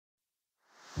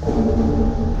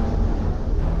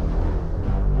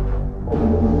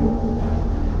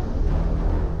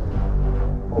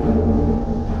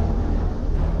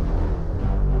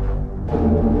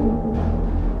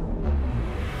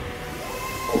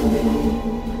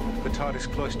The TARDIS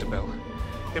cloister bell.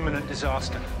 Imminent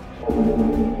disaster.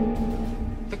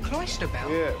 The cloister bell?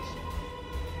 Yes.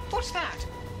 What's that?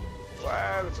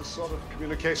 Well, it's a sort of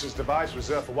communications device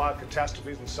reserved for wild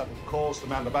catastrophes and sudden calls to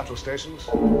man the battle stations.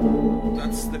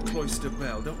 That's the cloister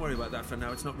bell. Don't worry about that for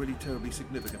now. It's not really terribly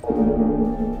significant.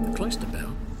 The cloister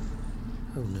bell?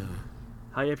 Oh no.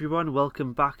 Hi everyone,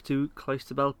 welcome back to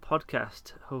Cloister Bell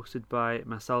Podcast, hosted by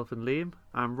myself and Liam.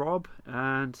 I'm Rob,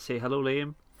 and say hello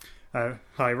Liam.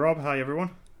 Hi Rob, hi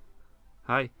everyone.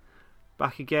 Hi.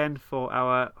 Back again for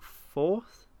our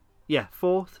fourth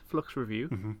Flux review.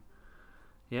 Mm-hmm.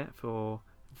 Yeah, for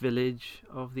Village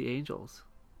of the Angels.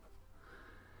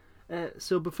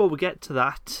 So before we get to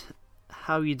that,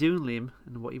 how are you doing, Liam,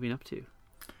 and what have you been up to?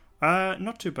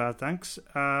 Not too bad, thanks.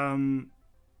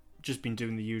 Just been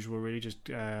doing the usual, really, just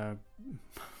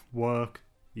work,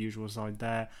 the usual side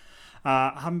there.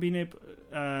 Haven't been able...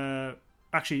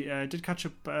 actually, did catch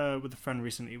up with a friend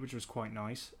recently, which was quite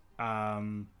nice.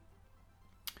 Went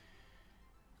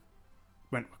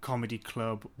to a comedy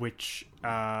club, which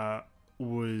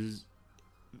was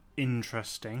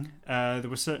interesting. There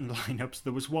were certain lineups.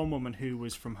 There was one woman who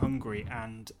was from Hungary,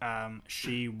 and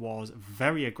she was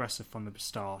very aggressive from the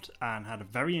start and had a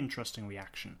very interesting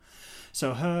reaction.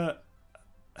 So her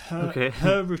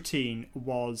routine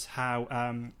was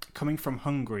how coming from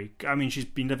Hungary. I mean, she's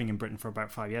been living in Britain for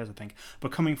about 5 years, I think.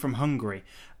 But coming from Hungary,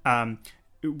 one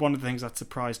of the things that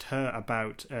surprised her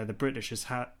about the British is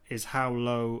how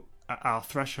low our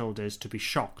threshold is to be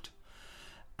shocked.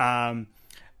 And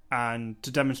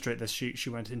to demonstrate this, she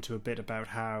went into a bit about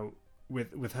how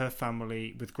with her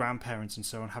family, with grandparents and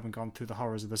so on, having gone through the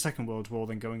horrors of the Second World War,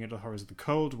 then going into the horrors of the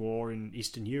Cold War in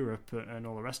Eastern Europe and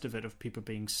all the rest of it, of people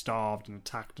being starved and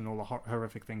attacked and all the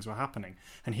horrific things were happening,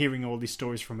 and hearing all these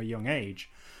stories from a young age,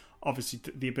 obviously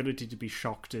the ability to be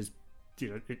shocked is,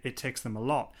 it takes them a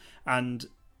lot. And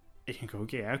you can go,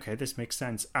 yeah, okay, this makes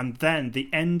sense. And then the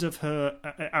end of her,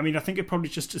 I mean, I think it probably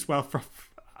just as well from...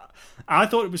 I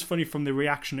thought it was funny from the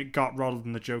reaction it got rather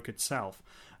than the joke itself.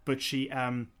 But she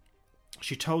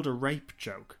told a rape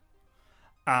joke,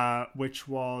 which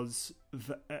was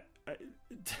to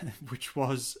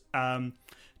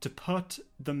put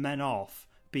the men off,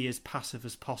 be as passive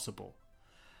as possible.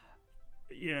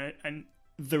 And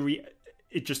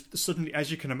it just suddenly,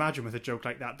 as you can imagine, with a joke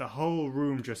like that, the whole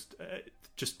room just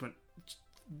went.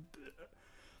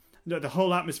 No, the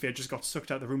whole atmosphere just got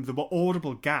sucked out of the room. There were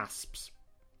audible gasps.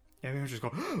 Everyone just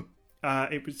go.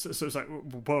 It was like,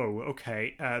 whoa,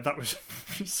 okay. That was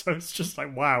so. It's just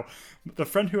like, wow. The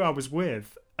friend who I was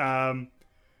with,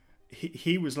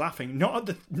 he was laughing not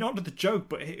at the joke,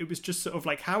 but it was just sort of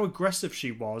like how aggressive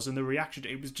she was and the reaction.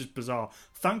 It was just bizarre.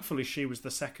 Thankfully, she was the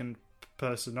second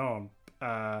person on.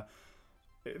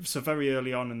 So very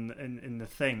early on in the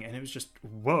thing, and it was just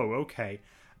whoa, okay.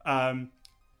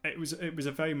 It was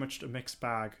a very much a mixed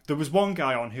bag. There was one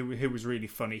guy on who was really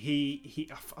funny. He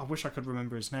I wish I could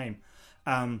remember his name.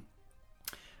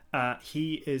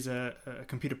 He is a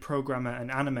computer programmer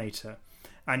and animator,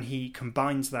 and he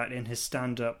combines that in his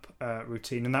stand-up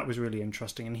routine, and that was really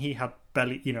interesting. And he had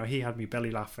he had me belly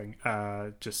laughing.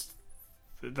 Just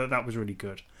that was really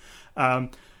good.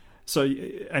 So,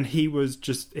 and he was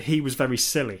very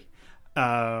silly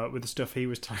with the stuff he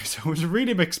was telling. So it was a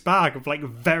really mixed bag of like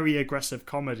very aggressive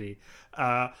comedy,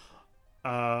 and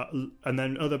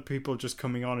then other people just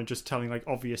coming on and just telling like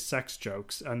obvious sex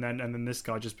jokes, and then this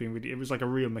guy just being really. It was like a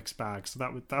real mixed bag. So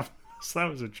that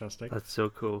was interesting. That's so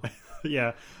cool.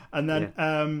 Yeah, and then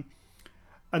and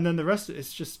then the rest of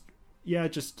it's just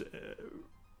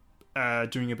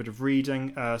doing a bit of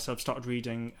reading. So I've started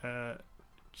reading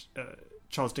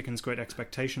Charles Dickens' Great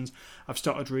Expectations. I've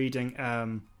started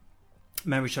reading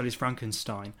Mary Shelley's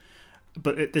Frankenstein,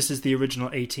 but this is the original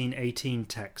 1818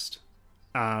 text,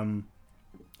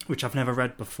 which I've never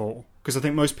read before, because I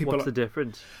think most people... What's the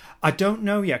difference? I don't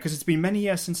know yet, because it's been many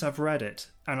years since I've read it,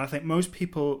 and I think most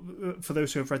people, for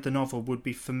those who have read the novel, would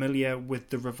be familiar with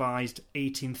the revised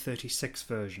 1836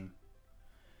 version.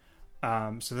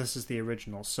 So this is the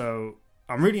original, so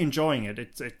I'm really enjoying it.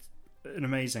 It's an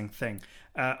amazing thing.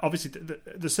 Obviously,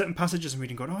 there's certain passages I'm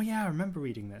reading going, oh yeah, I remember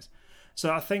reading this. So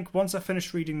I think once I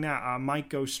finish reading that, I might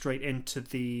go straight into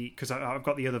because I've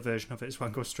got the other version of it, so I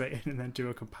can go straight in and then do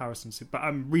a comparison. But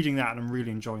I'm reading that and I'm really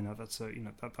enjoying that. That's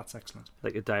that's excellent.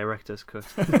 Like a director's cut.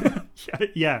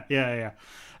 yeah.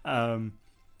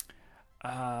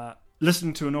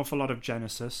 Listening to an awful lot of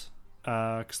Genesis,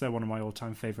 because they're one of my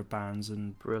all-time favourite bands,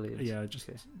 and brilliant. Yeah, just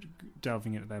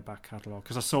delving into their back catalogue,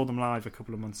 because I saw them live a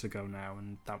couple of months ago now,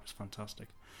 and that was fantastic.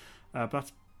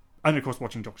 And of course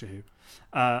watching Doctor Who.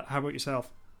 How about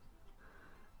yourself?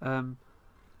 Well,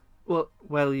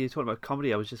 Well, you're talking about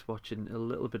comedy. I was just watching a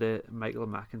little bit of Michael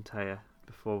McIntyre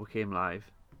before we came live.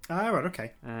 Ah, right,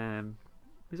 okay.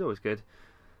 He's always good.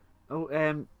 Oh,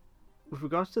 with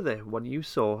regards to the one you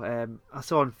saw, I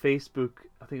saw on Facebook,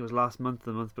 I think it was last month,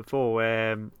 the month before,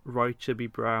 Roy Chubby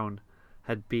Brown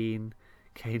had been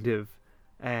kind of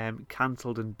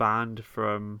cancelled and banned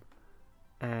from,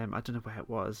 I don't know where it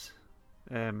was,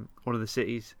 one of the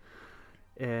cities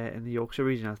in the Yorkshire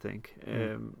region, I think.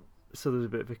 So there was a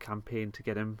bit of a campaign to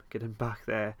get him back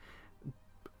there.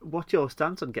 What's your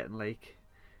stance on getting like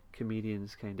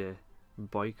comedians kind of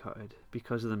boycotted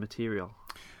because of the material?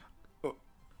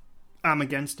 I'm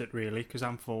against it really because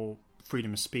I'm for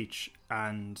freedom of speech,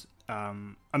 and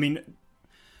I mean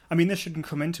this shouldn't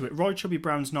come into it. Roy Chubby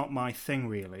Brown's not my thing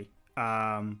really,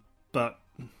 but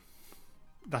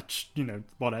that's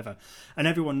whatever, and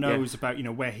everyone knows about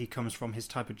where he comes from, his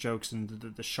type of jokes, and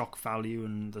the shock value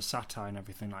and the satire and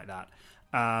everything like that.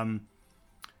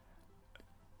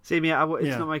 Same,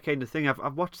 it's not my kind of thing.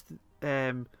 I've watched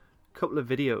a couple of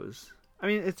videos. I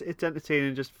mean, it's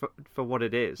entertaining just for what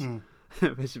it is.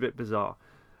 It's a bit bizarre,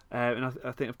 and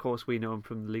I think of course we know him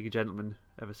from the League of Gentlemen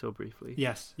ever so briefly.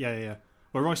 Yes, yeah.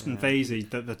 Well, Royston Vasey,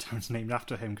 the town's named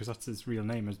after him because that's his real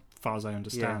name, as far as I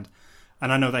understand. Yeah.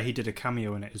 And I know that he did a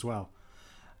cameo in it as well.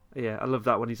 Yeah, I love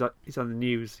that when he's on the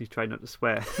news. He's trying not to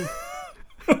swear.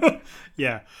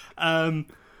 Yeah.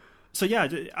 So yeah,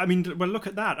 I mean, well, look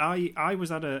at that. I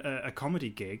was at a comedy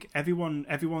gig. Everyone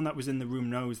that was in the room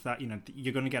knows that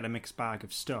you're going to get a mixed bag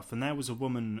of stuff. And there was a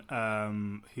woman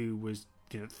who was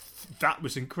that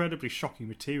was incredibly shocking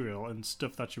material and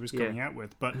stuff that she was coming out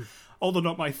with, but although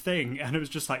not my thing. And it was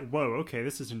just like, whoa, okay,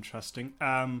 this is interesting.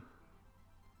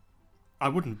 I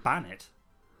wouldn't ban it.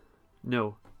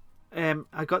 No.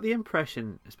 I got the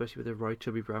impression, especially with the Roy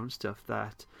Chubby Brown stuff,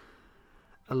 that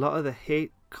a lot of the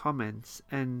hate comments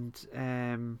and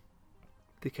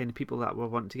the kind of people that were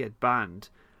wanting to get banned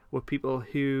were people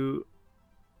who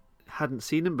hadn't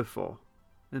seen him before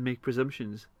and make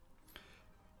presumptions.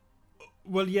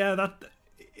 Well, yeah,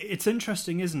 it's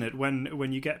interesting, isn't it,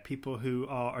 when you get people who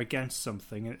are against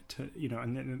something,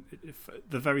 and then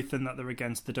the very thing that they're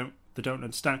against, they don't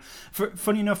understand.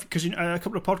 Funny enough, because a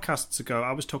couple of podcasts ago,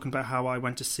 I was talking about how I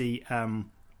went to see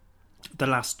The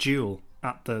Last Duel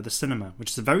at the cinema,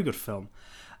 which is a very good film.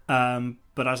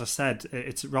 But as I said,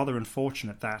 it's rather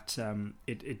unfortunate that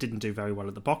it didn't do very well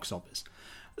at the box office.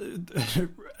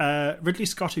 Ridley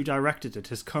Scott, who directed it,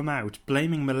 has come out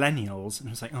blaming millennials,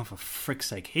 and it's like, oh, for frick's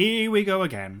sake, here we go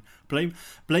again, blaming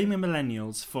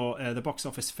millennials for the box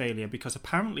office failure, because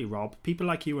apparently, Rob, people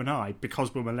like you and I,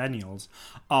 because we're millennials,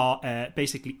 are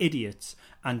basically idiots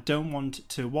and don't want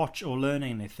to watch or learn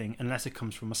anything unless it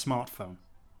comes from a smartphone.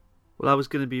 Well, I was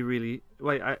going to be really...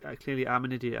 Wait, I clearly am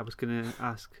an idiot. I was going to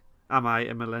ask, am I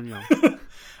a millennial?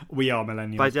 We are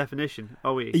millennials. By definition,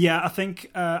 are we? Yeah, I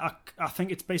think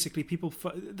it's basically people...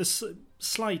 There's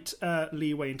slight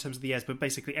leeway in terms of the years, but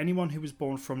basically anyone who was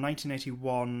born from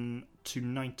 1981 to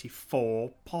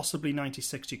 94, possibly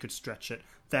 96, you could stretch it,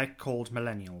 they're called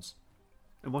millennials.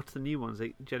 And what's the new ones,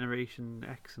 like Generation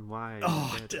X and Y?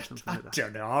 Oh, I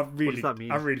don't know. What does that mean?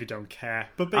 I really don't care.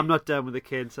 But I'm not down with the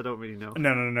kids, I don't really know.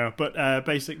 No. But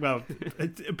but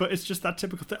it's just that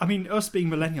typical thing. I mean, us being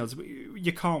millennials,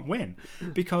 you can't win.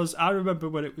 Because I remember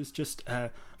when it was just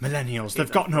millennials,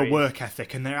 they've got no work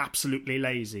ethic and they're absolutely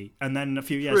lazy. And then a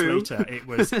few years later, it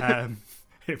was...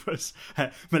 It was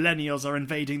millennials are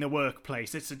invading the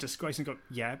workplace. It's a disgrace. And go,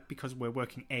 yeah, because we're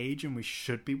working age and we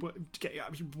should be. What?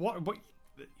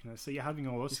 So you're having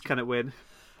all this. Can it win?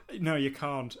 No, you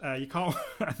can't. You can't.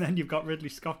 And then you've got Ridley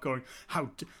Scott going,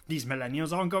 these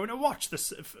millennials aren't going to watch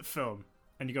this film.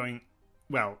 And you're going,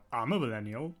 well, I'm a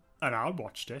millennial and I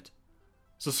watched it.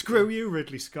 So screw you,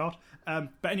 Ridley Scott.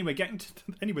 But anyway,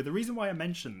 the reason why I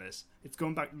mentioned this, it's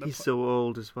going back. He's so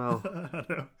old as well. I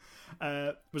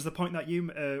know. Was the point that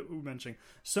you were mentioning?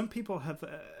 Some people have,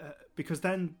 because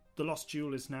then The Lost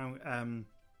Duel is now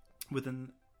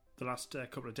within the last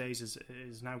couple of days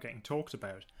is now getting talked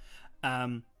about.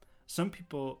 Some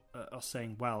people are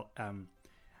saying, well,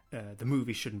 the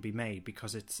movie shouldn't be made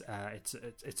because it's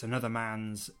another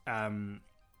man's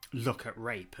look at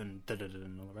rape and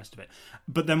and all the rest of it.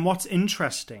 But then what's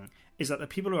interesting is that the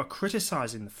people who are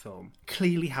criticising the film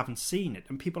clearly haven't seen it,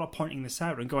 and people are pointing this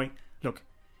out and going, look,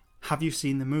 have you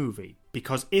seen the movie?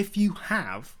 Because if you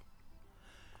have,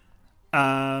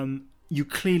 you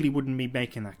clearly wouldn't be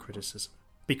making that criticism.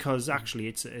 Because actually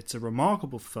it's a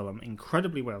remarkable film,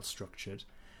 incredibly well structured.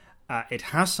 It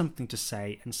has something to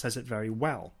say and says it very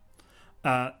well.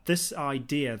 This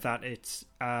idea that it's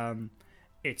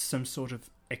some sort of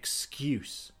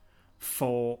excuse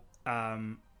for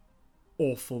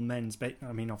awful men's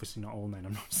I mean, obviously not all men,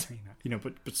 I'm not saying that, you know,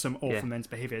 but some awful men's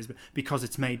behaviour is because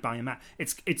it's made by a man.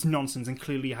 It's nonsense, and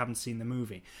clearly you haven't seen the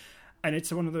movie. And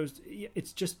it's one of those,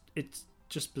 it's just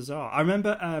bizarre. I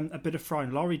remember a bit of Fry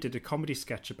and Laurie did a comedy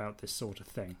sketch about this sort of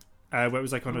thing, where it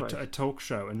was like on a talk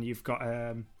show, and you've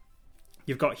got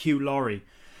Hugh Laurie,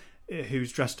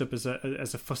 who's dressed up as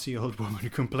a fussy old woman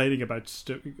complaining about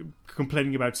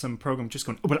some program, just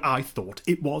going, well, I thought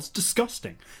it was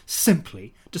disgusting,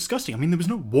 simply disgusting. I mean, there was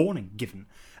no warning given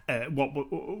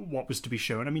what was to be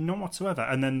shown. I mean, none whatsoever.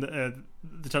 And then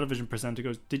the television presenter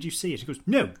goes, "Did you see it?" He goes,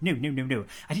 No,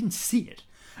 I didn't see it.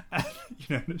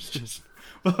 You know, it's just,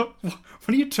 well, what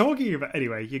are you talking about?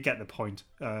 Anyway, you get the point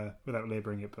without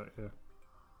labouring it, but yeah.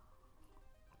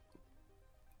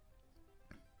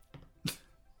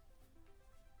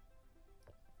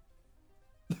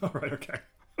 All right, okay.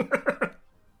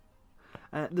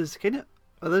 There's kind of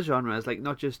other genres, like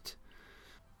not just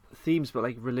themes, but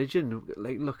like religion,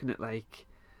 like looking at like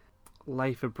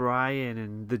Life of Brian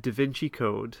and the Da Vinci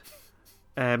Code.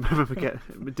 I remember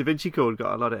Da Vinci Code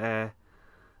got a lot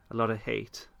of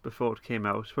hate before it came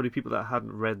out. Probably people that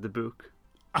hadn't read the book.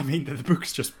 I mean, the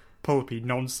book's just pulpy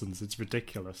nonsense. It's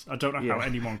ridiculous. I don't know how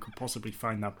anyone could possibly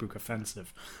find that book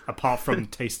offensive, apart from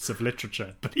tastes of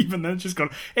literature. But even then, it's just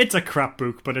gone, it's a crap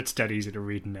book, but it's dead easy to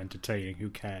read and entertaining. Who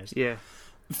cares? Yeah.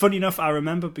 Funny enough, I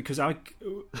remember because I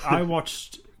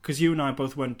watched, because you and I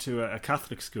both went to a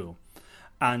Catholic school,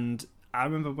 and I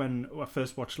remember when I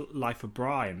first watched Life of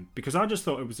Brian, because I just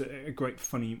thought it was a great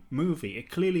funny movie.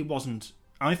 It clearly wasn't.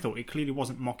 I thought it clearly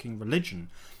wasn't mocking religion.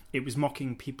 It was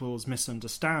mocking people's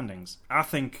misunderstandings. I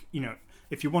think, you know,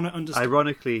 if you want to understand...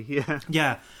 Ironically, yeah.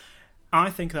 Yeah. I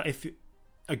think that if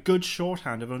a good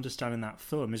shorthand of understanding that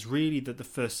film is really the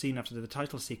first scene after the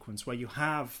title sequence, where you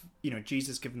have, you know,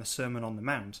 Jesus giving the Sermon on the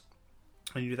Mount,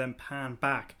 and you then pan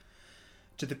back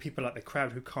to the people at the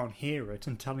crowd who can't hear it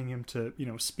and telling him to, you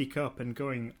know, speak up and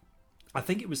going... I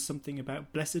think it was something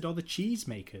about blessed are the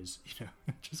cheesemakers, you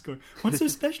know, just going, what's so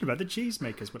special about the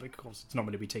cheesemakers? But of course, it's not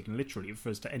going to be taken literally. It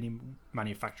refers to any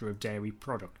manufacturer of dairy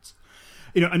products,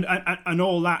 you know, and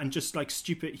all that, and just like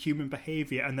stupid human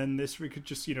behaviour. And then this, we could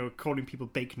just, you know, calling people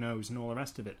baked nose and all the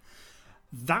rest of it.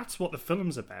 That's what the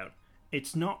film's about.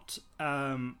 It's not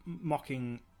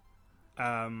mocking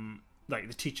like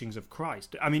the teachings of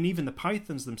Christ. I mean, even the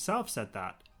Pythons themselves said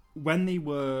that when they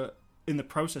were in the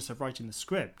process of writing the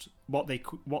script, what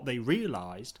they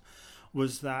realised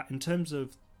was that in terms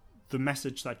of the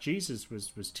message that Jesus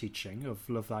was teaching of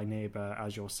love thy neighbour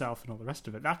as yourself and all the rest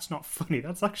of it, that's not funny.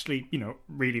 That's actually, you know,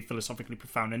 really philosophically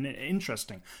profound and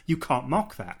interesting. You can't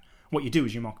mock that. What you do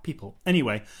is you mock people.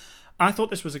 Anyway, I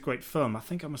thought this was a great film. I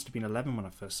think I must have been 11 when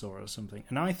I first saw it or something.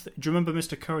 And do you remember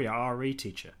Mr. Curry, our RE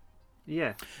teacher?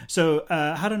 Yeah. So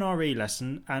I had an RE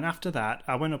lesson, and after that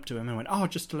I went up to him and went, "Oh,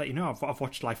 just to let you know, I've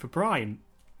watched Life of Brian,"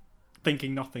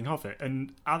 thinking nothing of it.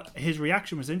 And his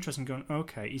reaction was interesting, going,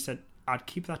 "Okay." He said, "I'd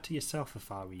keep that to yourself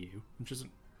if I were you," which isn't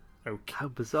okay. How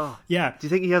bizarre. Yeah. Do you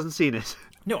think he hasn't seen it?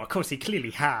 No, of course he clearly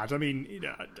had. I mean, you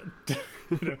know,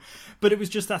 but it was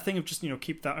just that thing of just, you know,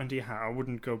 keep that under your hat. I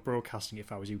wouldn't go broadcasting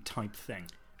if I was you type thing.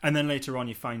 And then later on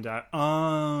you find out,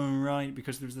 oh, right,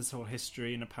 because there was this whole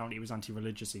history, and apparently it was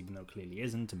anti-religious, even though clearly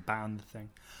isn't, and banned the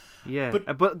thing. Yeah,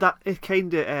 but that it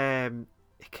kind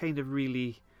of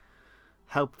really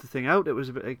helped the thing out. It was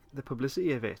a bit like the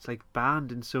publicity of it. It's like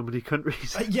banned in so many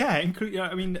countries.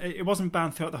 I mean, it wasn't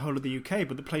banned throughout the whole of the UK,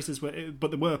 but there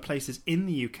were places in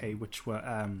the UK which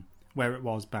were where it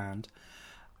was banned.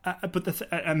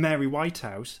 But Mary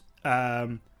Whitehouse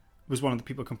was one of the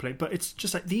people complaining. But it's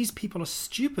just like, these people are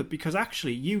stupid, because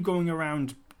actually you going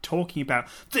around talking about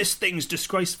this thing's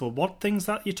disgraceful. What thing's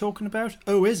that you're talking about?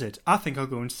 Oh, is it? I think I'll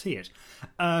go and see it.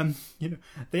 You know,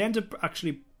 they end up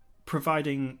actually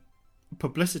providing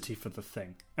publicity for the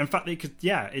thing. In fact, they could.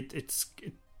 Yeah, it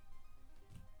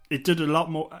did a lot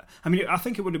more. I mean, I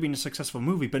think it would have been a successful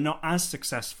movie, but not as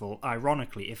successful,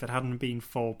 ironically, if it hadn't been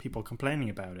for people complaining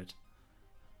about it.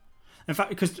 In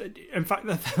fact,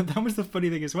 that was the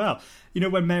funny thing as well. You know,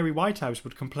 when Mary Whitehouse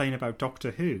would complain about Doctor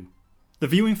Who, the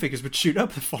viewing figures would shoot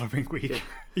up the following week. Yeah.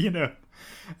 You know,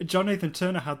 John Nathan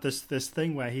Turner had this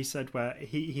thing where he said where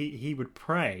he would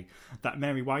pray that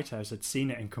Mary Whitehouse had seen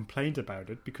it and complained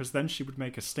about it, because then she would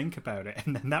make a stink about it,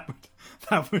 and then that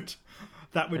would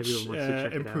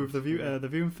improve the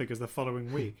viewing figures the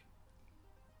following week.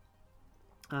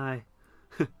 Aye.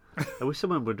 I wish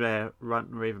someone would rant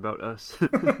and rave about us.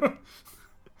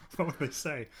 What would they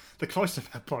say? The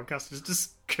Cloisterfed podcast is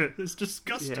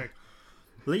disgusting. Yeah.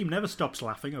 Liam never stops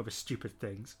laughing over stupid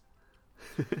things.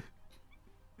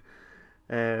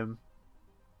 So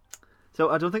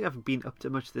I don't think I've been up to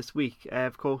much this week.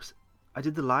 Of course, I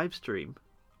did the live stream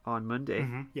on Monday.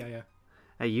 Mm-hmm. Yeah.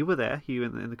 You were there. You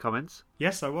in the comments.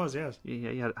 Yes, I was. Yes. Yeah,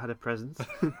 you had a presence.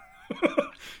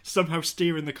 Somehow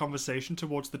steering the conversation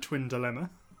towards the twin dilemma.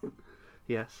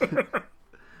 Yes.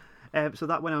 So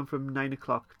that went on from 9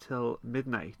 o'clock till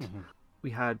midnight. Mm-hmm.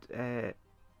 We had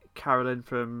Carolyn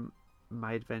from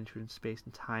My Adventure in Space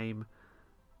and Time,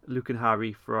 Luke and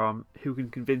Harry from Who Can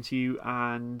Convince You,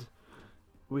 and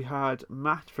we had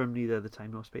Matt from Neither the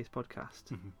Time Nor Space podcast.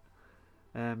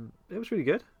 Mm-hmm. It was really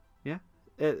good. Yeah.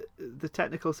 The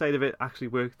technical side of it actually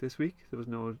worked this week. There was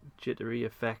no jittery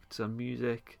effects on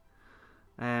music.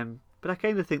 But I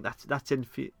kind of think that's in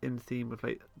theme with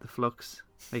like the flux,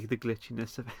 like the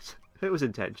glitchiness of it. It was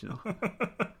intentional.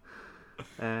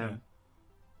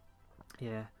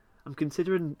 Yeah. I'm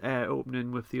considering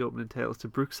opening with the opening titles to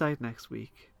Brookside next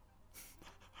week.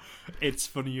 It's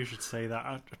funny you should say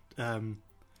that.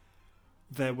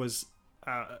 There was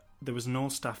an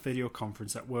all-staff video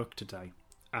conference at work today,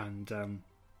 and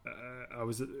I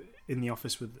was in the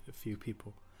office with a few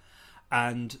people,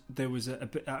 and there was a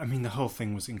bit. I mean, the whole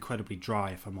thing was incredibly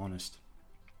dry, if I'm honest.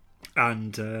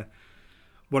 And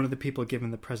one of the people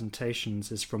giving the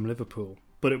presentations is from Liverpool,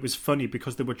 but it was funny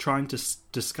because they were trying to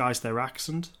disguise their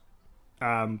accent,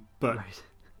 but Right.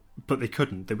 but they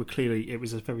couldn't. They were clearly, it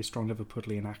was a very strong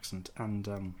Liverpudlian accent,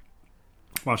 and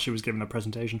while she was giving a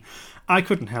presentation, I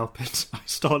couldn't help it. I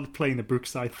started playing the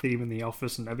Brookside theme in the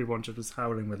office, and everyone just was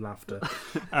howling with laughter.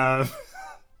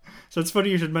 So it's funny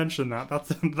you should mention that.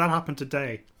 That happened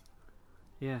today.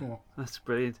 Yeah, Oh. that's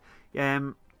brilliant.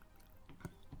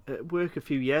 At work a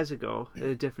few years ago, at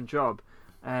a different job,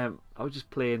 I was just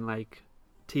playing like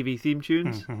TV theme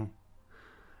tunes, Mm-hmm.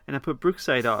 and I put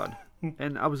Brookside on,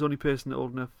 and I was the only person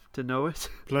old enough to know it.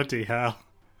 Bloody hell.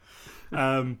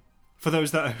 For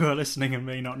those who are listening and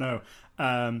may not know,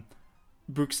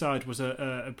 Brookside was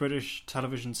a British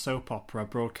television soap opera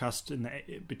broadcast I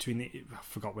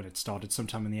forgot when it started,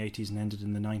 sometime in the 80s and ended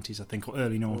in the 90s, I think, or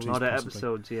early 90s. A lot of possibly.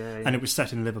 episodes, yeah. And it was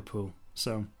set in Liverpool,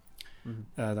 so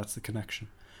that's the connection.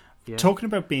 Yeah. Talking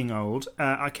about being old,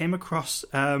 I came across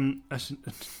a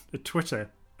Twitter,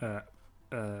 a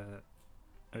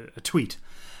tweet.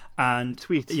 And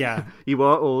Tweet. Yeah. You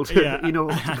are old. Yeah, You know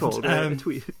what it's called. and, A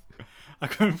tweet.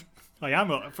 I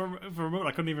am for a moment.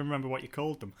 I couldn't even remember what you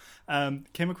called them.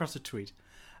 Came across a tweet,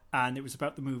 and it was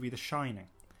about the movie The Shining.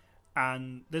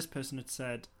 And this person had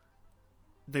said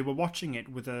they were watching it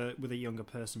with a younger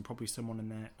person, probably someone in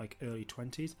their like early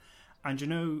 20s. And you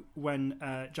know when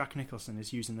Jack Nicholson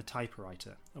is using the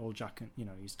typewriter, old Jack,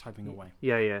 he's typing away.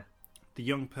 Yeah. The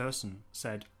young person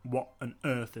said, "What on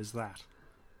earth is that?"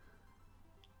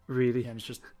 Really. Yeah, and it's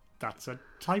just, that's a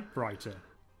typewriter.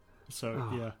 So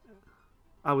yeah.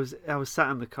 I was sat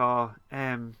in the car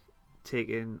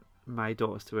taking my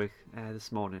daughters to work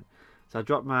this morning. So I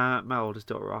dropped my oldest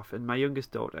daughter off, and my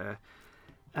youngest daughter,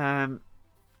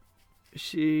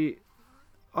 she,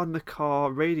 on the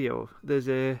car radio, there's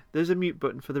a mute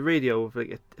button for the radio with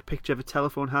like a picture of a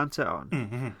telephone handset on.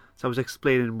 Mm-hmm. So I was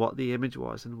explaining what the image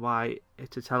was and why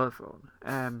it's a telephone.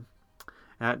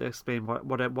 I had to explain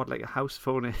what like a house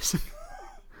phone is.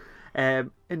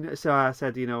 And so I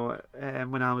said,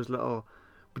 when I was little,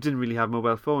 we didn't really have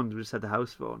mobile phones. We just had the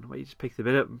house phone, where you just pick the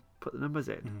bit up and put the numbers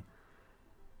in. Mm.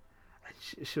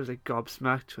 And she was like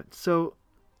gobsmacked. Went, so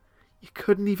you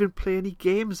couldn't even play any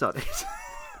games on it.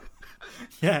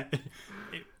 Yeah,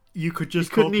 you could just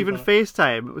You couldn't call even people.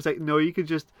 FaceTime. It was like, no, you could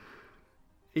just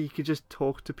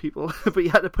talk to people, but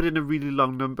you had to put in a really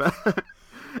long number.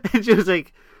 And she was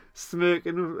like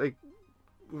smirking, like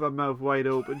with her mouth wide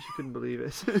open. She couldn't believe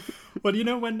it. Well,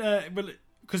 when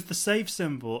because the save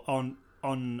symbol on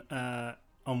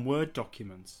Word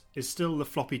documents is still the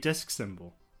floppy disk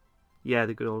symbol. Yeah,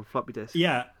 the good old floppy disk.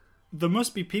 Yeah, there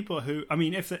must be people who, I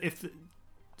mean, if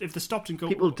they stopped and go,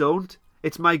 People don't.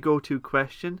 It's my go-to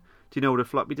question. Do you know what a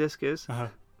floppy disk is? Uh-huh.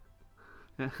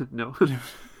 No.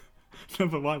 No,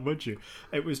 but why would you?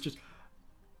 It was just,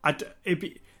 I've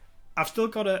still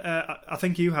got I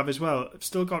think you have as well. I've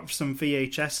still got some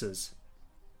VHSs.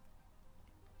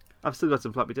 I've still got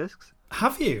some floppy disks.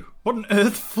 Have you? What on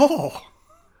earth for?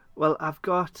 Well, I've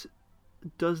got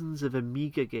dozens of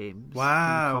Amiga games.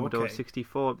 Wow, in the Commodore okay.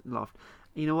 64 loft.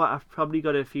 You know what? I've probably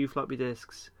got a few floppy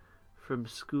disks from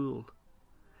school.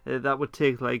 That would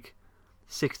take like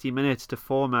 60 minutes to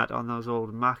format on those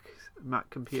old Mac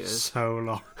computers. So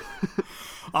long.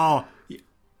 Oh,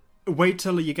 wait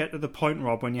till you get to the point,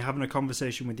 Rob, when you're having a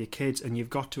conversation with your kids and you've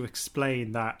got to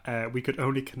explain that we could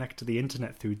only connect to the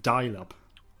internet through dial-up.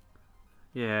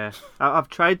 Yeah, I've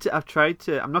tried to. I've tried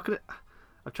to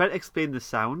explain the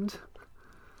sound,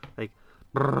 like.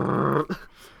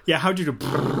 Yeah, how do you do?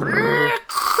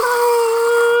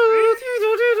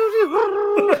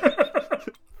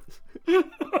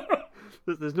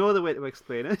 There's no other way to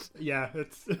explain it. Yeah,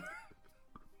 it's.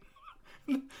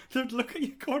 They'd look at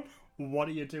you going, "What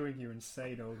are you doing, you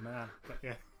insane old man?" But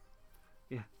yeah.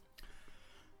 Yeah.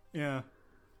 Yeah.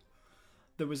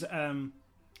 There was a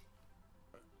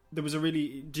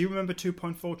really. Do you remember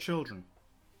 2.4 Children?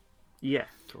 Yeah.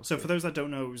 So for those that don't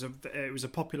know, it was a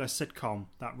popular sitcom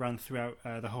that ran throughout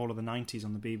the whole of the 90s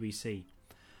on the BBC,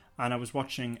 and I was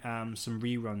watching some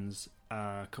reruns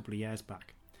a couple of years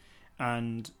back,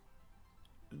 and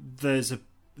there's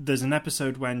an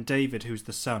episode when David, who's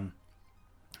the son,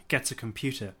 gets a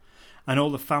computer, and all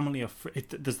the family are.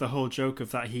 There's the whole joke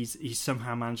of that he's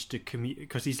somehow managed to commute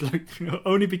because he's like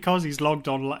only because he's logged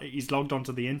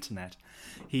onto the internet.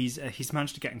 He's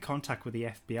managed to get in contact with the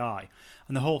FBI,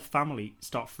 and the whole family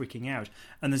start freaking out.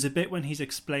 And there's a bit when he's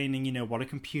explaining, what a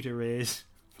computer is,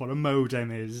 what a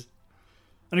modem is,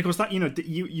 and of course that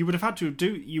you would have to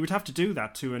do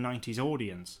that to a 90s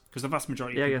audience because the vast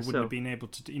majority of people wouldn't have been able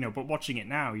to But watching it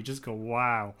now, you just go,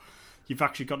 wow, you've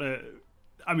actually got to.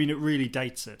 I mean, it really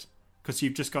dates it because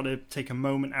you've just got to take a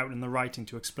moment out in the writing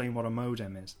to explain what a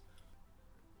modem is.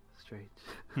 Strange.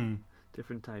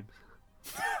 Different times.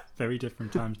 Very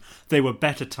different times. They were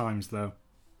better times, though.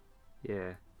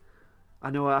 Yeah.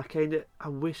 I know, I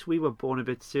wish we were born a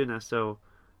bit sooner, so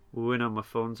we weren't on my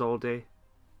phones all day.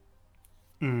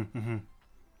 Mm-hmm.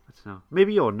 I don't know.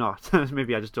 Maybe you're not.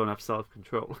 Maybe I just don't have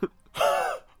self-control.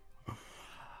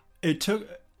 It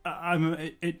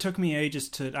took me ages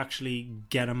to actually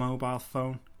get a mobile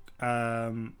phone.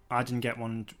 I didn't get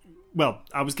one. Well,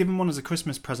 I was given one as a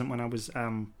Christmas present when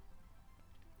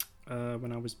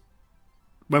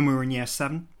we were in year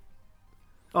 7.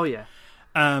 Oh yeah.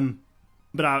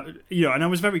 But and I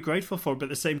was very grateful for it. But at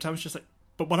the same time, it's just like,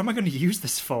 but what am I going to use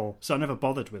this for? So I never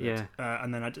bothered with it.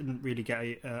 And then I didn't really get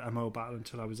a mobile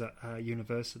until I was at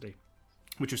university,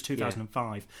 which was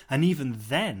 2005. And even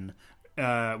then,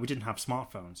 we didn't have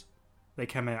smartphones. They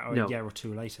came out a year or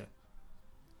two later.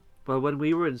 Well, when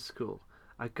we were in school,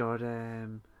 I got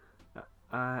this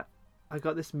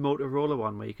Motorola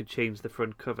one where you could change the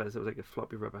front covers. It was like a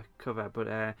floppy rubber cover, but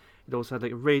it also had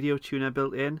like a radio tuner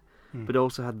built in, but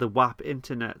also had the WAP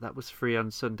internet that was free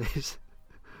on Sundays.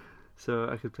 So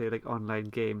I could play like online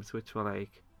games, which were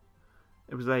like,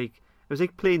 it was like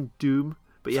playing Doom,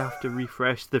 but you have to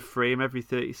refresh the frame every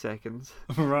 30 seconds.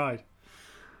 Right.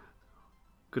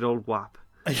 Good old WAP.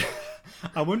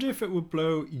 I wonder if it would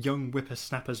blow young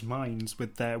whippersnappers' minds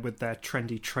with their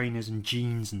trendy trainers and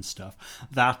jeans and stuff.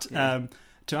 That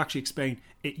to actually explain,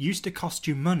 it used to cost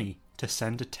you money to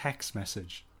send a text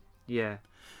message. Yeah,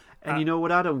 and you know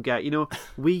what I don't get?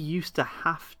 We used to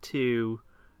have to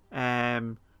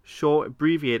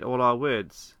abbreviate all our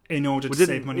words in order to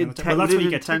save money on the text. Well, that's we where you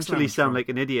didn't get text intentionally sound from. like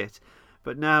an idiot,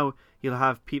 but now you'll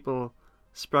have people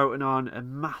sprouting on a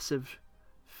massive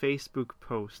Facebook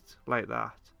post like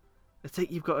that. It's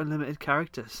like you've got unlimited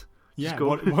characters. Yeah,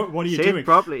 go, what are you say doing? It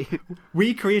properly.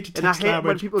 We created text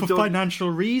language for don't...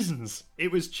 financial reasons.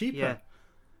 It was cheaper. Yeah.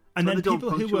 And so then people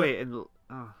who were...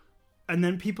 And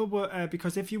then people were...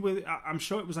 because if you were... I'm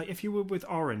sure it was like if you were with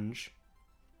Orange,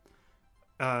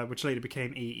 which later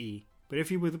became EE, but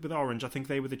if you were with Orange, I think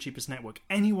they were the cheapest network.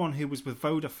 Anyone who was with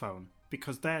Vodafone,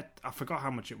 because I forgot how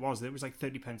much it was like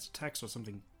 30 pence a text or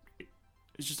something.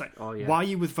 It's just like, why are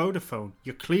you with Vodafone?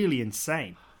 You're clearly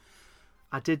insane.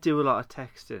 I did do a lot of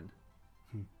texting,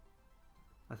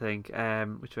 I think,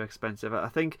 which were expensive. I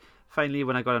think finally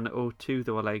when I got an O2,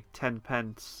 they were like 10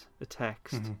 pence a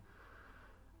text.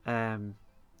 And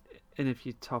if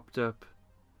you topped up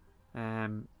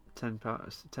 £10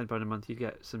 a month, you'd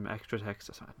get some extra text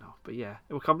or something. No, but yeah,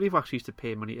 I can't believe I actually used to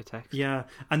pay money to text. Yeah,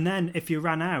 and then if you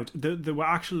ran out, there were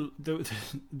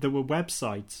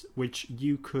websites which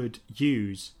you could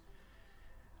use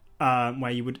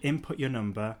where you would input your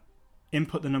number,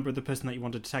 input the number of the person that you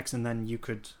wanted to text, and then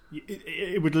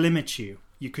it would limit you.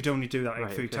 You could only do that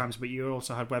like 3 times, but you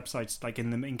also had websites like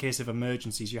in case of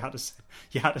emergencies, you had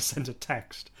to send a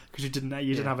text because you didn't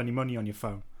have any money on your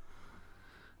phone.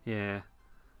 Yeah,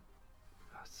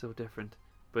 that's so different.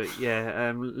 But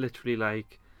yeah, literally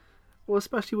like, well,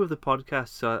 especially with the podcast,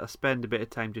 so I spend a bit of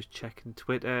time just checking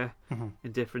Twitter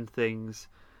and different things.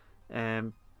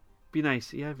 It'd be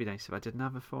nice if I didn't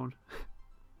have a phone.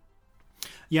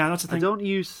 Yeah, that's the thing.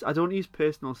 I don't use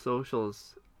personal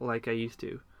socials like I used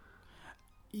to.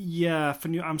 Yeah, for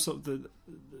new, I'm sort of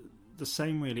the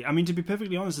same, really. I mean, to be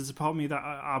perfectly honest, there's a part of me that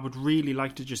I would really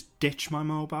like to just ditch my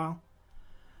mobile.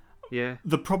 Yeah.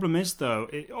 The problem is, though,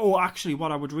 actually,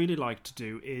 what I would really like to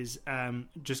do is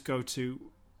just go to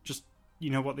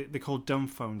what they call dumb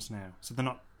phones now. So they're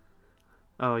not.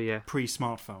 Oh yeah.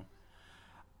 Pre-smartphone.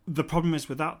 The problem is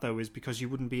with that, though, is because you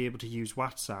wouldn't be able to use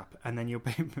WhatsApp, and then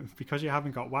because you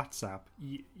haven't got WhatsApp,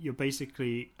 you're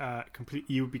basically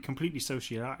you would be completely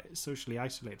socially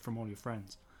isolated from all your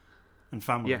friends and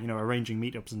family. Yeah. You know, arranging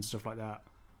meetups and stuff like that.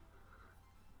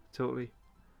 Totally.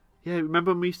 Yeah,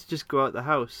 remember when we used to just go out the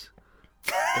house?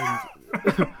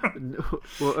 And,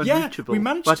 well, Yeah, unreachable. we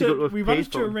managed Had to go a to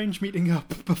payphone. arrange meeting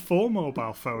up before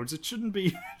mobile phones. It shouldn't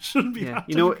be Yeah, that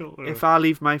you know, difficult. though. if I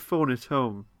leave my phone at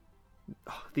home,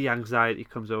 the anxiety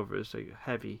comes over as like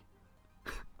heavy.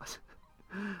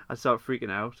 I start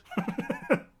freaking out.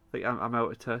 Like I'm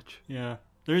out of touch. Yeah,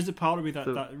 there is a part of me that,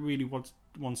 So- that really wants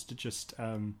to just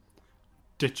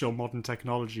ditch all modern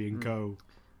technology and go.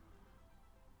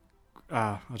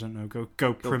 I don't know. Go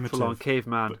primitive. Full on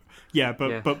caveman.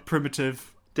 But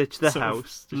primitive. Ditch the sort of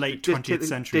house. late Ditch 20th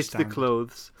century Ditch the standard.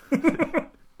 clothes.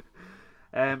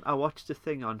 I watched a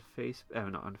thing on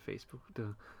not on Facebook.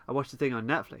 Duh. I watched a thing on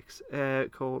Netflix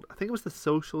called, I think it was The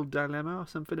Social Dilemma or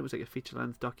something. It was like a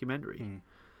feature-length documentary,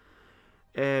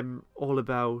 all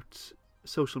about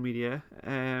social media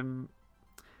and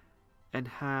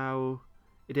how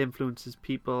it influences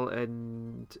people,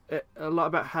 and a lot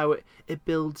about how it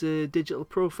builds a digital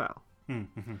profile.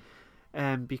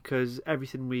 Because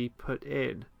everything we put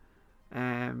in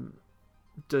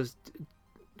does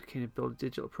kind of build a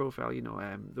digital profile, you know,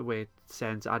 the way it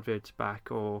sends adverts back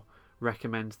or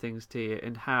recommends things to you,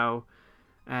 and how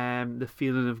the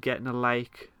feeling of getting a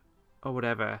like or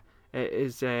whatever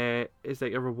is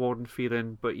like a rewarding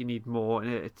feeling, but you need more, and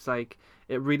it's like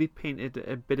it really painted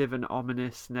a bit of an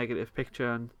ominous negative picture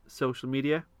on social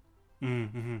media.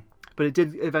 But it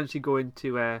did eventually go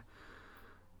into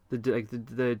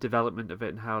the development of it,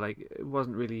 and how like it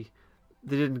wasn't really,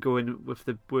 they didn't go in with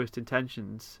the worst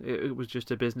intentions. It was just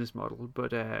a business model,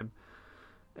 but yeah,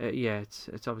 it's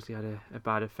obviously had a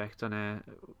bad effect on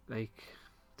like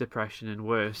depression and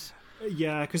worse.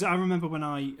 Yeah, because I remember when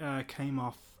I came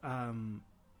off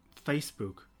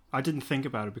Facebook, I didn't think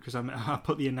about it because I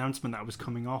put the announcement that I was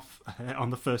coming off on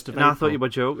the 1st of And April. I thought you were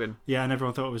joking. Yeah, and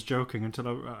everyone thought I was joking until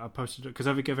I posted it, because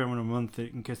I would give everyone a month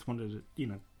in case they wanted to, you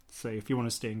know, say if you want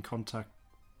to stay in contact,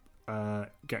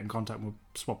 get in contact, and we'll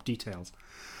swap details.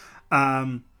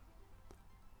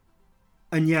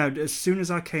 And yeah, as soon as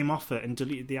I came off it and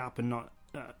deleted the app, and not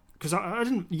because I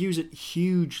didn't use it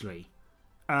hugely,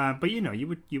 but you know, you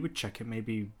would check it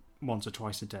maybe once or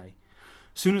twice a day.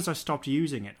 As soon as I stopped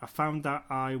using it, I found that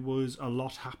I was a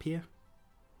lot happier.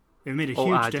 It made a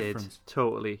huge difference.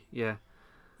 Totally, yeah.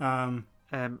 Um,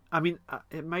 I mean,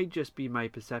 it might just be my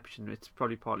perception. It's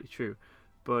probably partly true,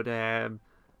 but I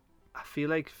feel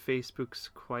like Facebook's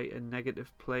quite a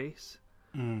negative place.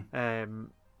 The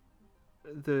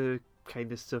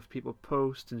kind of stuff people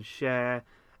post and share,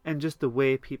 and just the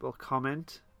way people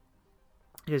comment,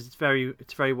 is it's very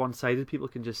one-sided. People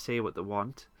can just say what they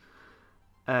want,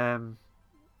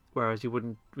 whereas you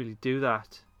wouldn't really do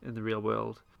that in the real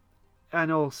world.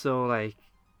 And also, like,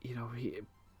 you know,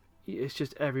 it's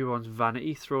just everyone's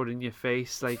vanity thrown in your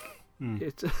face. Like,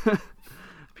 it's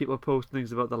people posting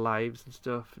things about their lives and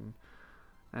stuff. And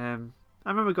I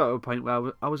remember I got to a point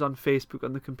where I was on Facebook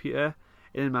on the computer,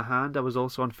 and in my hand I was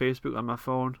also on Facebook on my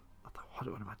phone. I thought, what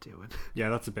am I doing? yeah,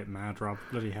 that's a bit mad, Rob.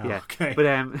 Bloody hell. Yeah, Okay. but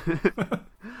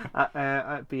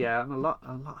but yeah, I'm a lot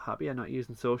happier not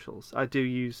using socials. I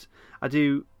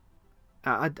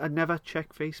never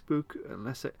check Facebook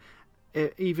unless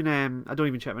even I don't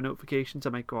even check my notifications. I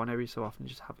might go on every so often and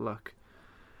just have a look.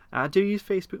 I do use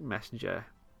Facebook Messenger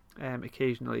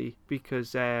occasionally,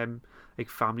 because like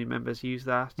family members use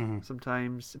that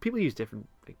sometimes. People use different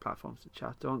like platforms to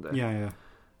chat, don't they? Yeah.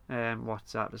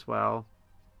 WhatsApp as well.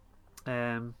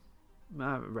 I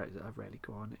rarely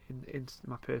go on in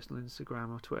my personal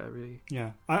Instagram or Twitter, really.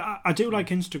 Yeah, I do like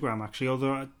Instagram, actually,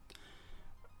 although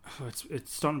it's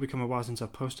starting to become a while since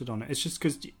I've posted on it. It's just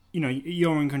because, you know,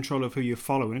 you're in control of who you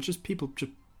follow, and it's just people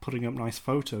just putting up nice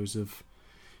photos of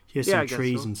some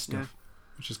trees and stuff,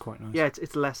 which is quite nice. Yeah,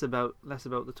 it's less about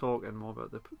the talk and more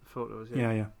about the photos.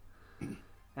 Yeah.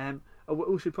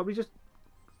 We should probably just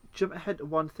jump ahead to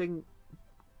one thing,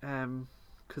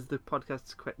 because the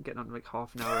podcast's getting on like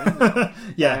half an hour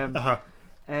in now.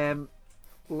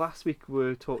 Last week we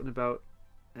were talking about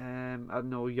I don't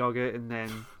know, yogurt and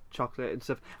then chocolate and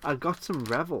stuff. I got some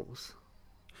Revels,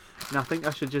 and I think I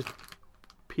should just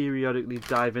periodically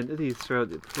dive into these throughout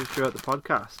the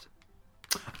podcast.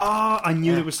 I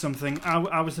knew there was something.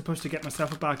 I was supposed to get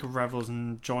myself a bag of Revels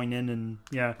and join in, and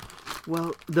yeah.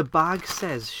 Well, the bag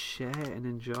says share and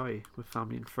enjoy with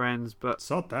family and friends, but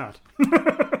Sod that.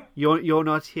 you're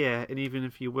not here, and even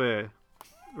if you were,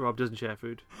 Rob doesn't share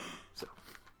food. So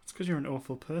It's because you're an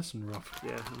awful person, Rob.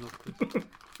 Yeah, I'm not good.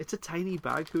 It's a tiny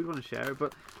bag. Who'd want to share it?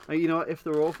 But you know, if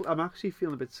they're awful, I'm actually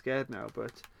feeling a bit scared now.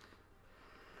 But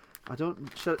I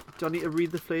don't. Do I need to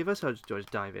read the flavours, or do I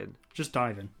just dive in? Just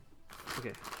dive in.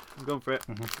 Okay, I'm going for it.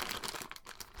 Mm-hmm.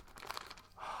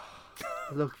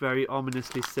 They look very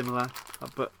ominously similar,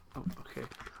 but okay,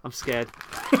 I'm scared.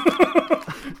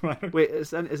 Right. Wait,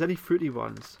 is there any fruity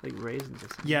ones like raisins or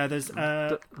something? Yeah, there's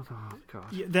Oh god!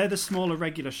 yeah, they're the smaller,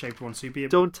 regular shaped ones. So you'd be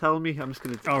able. Don't tell me. I'm just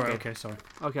gonna. Oh, right, okay, sorry.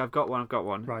 Okay, I've got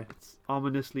one. Right. It's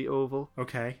ominously oval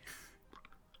Okay.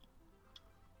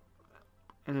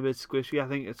 and a bit squishy. I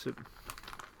think it's a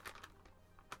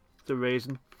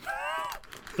raisin.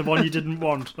 The one you didn't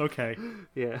want. Okay.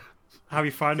 Yeah. How are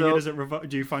you finding So- it? Is it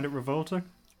do you find it revolting?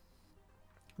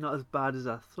 Not as bad as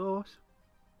I thought,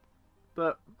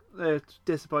 but it's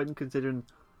disappointing considering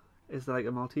is there like a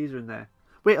Malteser in there?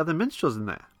 Wait, are the minstrels in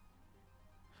there?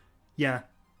 Yeah.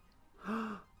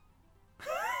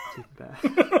 It's even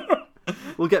better.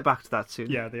 We'll get back to that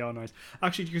soon. Yeah, they are nice.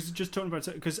 Actually, just talking about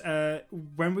it, because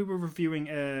when we were reviewing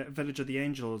Village of the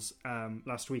Angels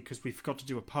last week, because we forgot to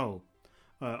do a poll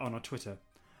on our Twitter,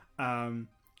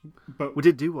 but We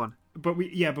did do one. but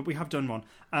we have done one,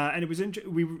 and it was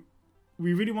we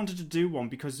really wanted to do one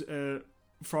because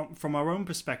from our own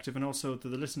perspective and also the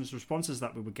listeners' responses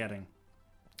that we were getting,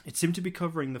 it seemed to be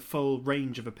covering the full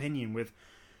range of opinion. With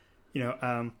you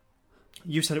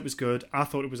said it was good, I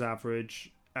thought it was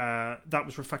average. That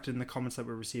was reflected in the comments that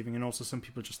we're receiving, and also some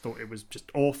people just thought it was just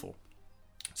awful.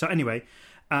 So anyway,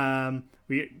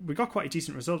 we got quite a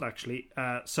decent result actually.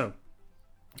 So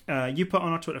you put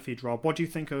on our Twitter feed, Rob, what do you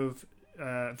think of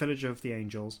Village of the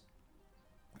Angels?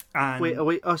 And Wait.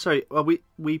 Oh, sorry. Well,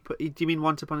 we put. Do you mean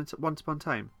Once Upon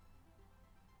Time?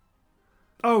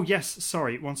 oh yes,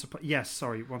 sorry. Once upon.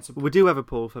 We do have a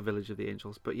poll for Village of the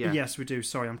Angels, but yeah, Yes, we do.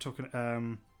 Sorry, I'm talking.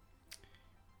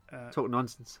 talk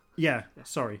nonsense. Yeah,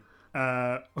 sorry.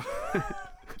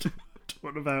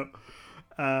 What about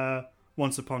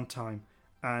Once Upon a Time?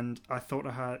 And I thought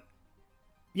I had.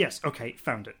 Yes, okay,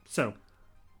 found it. So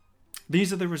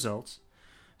these are the results.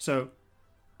 So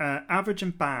average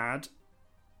and bad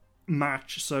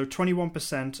match. So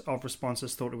 21% of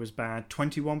responses thought it was bad.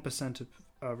 21%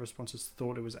 of responses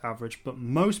thought it was average. But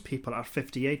most people at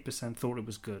 58% thought it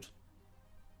was good.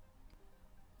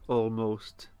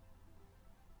 Almost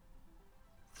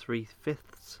 3/5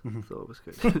 Mm-hmm. thought it was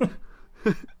good.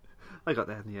 I got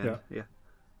there in the end.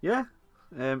 Yeah.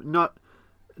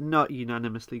 Not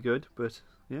unanimously good, but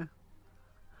yeah.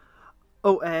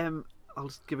 Oh, I'll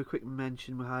just give a quick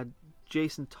mention. We had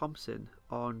Jason Thompson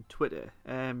on Twitter.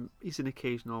 He's an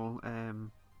occasional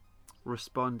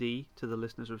respondee to the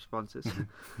listeners' responses.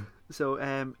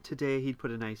 So today he'd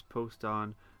put a nice post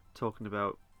on talking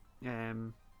about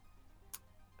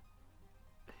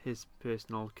his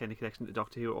personal kind of connection to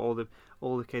Doctor Who, all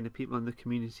the kind of people in the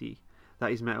community that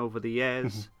he's met over the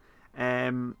years.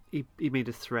 He made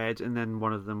a thread, and then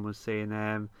one of them was saying,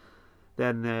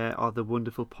 then there are the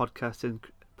wonderful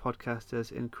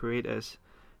podcasters and creators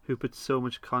who put so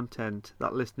much content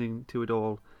that listening to it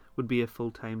all would be a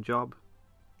full-time job.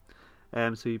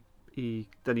 So he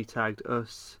tagged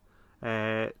us,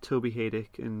 Toby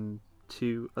Haydick, and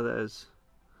 2 others.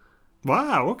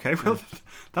 Wow. Okay. Well,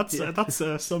 that's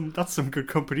some good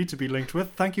company to be linked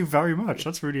with. Thank you very much.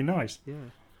 That's really nice.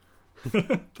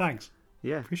 Yeah. Thanks.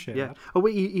 Yeah. Appreciate yeah. that. Oh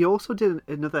wait, he also did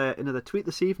another tweet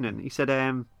this evening. He said,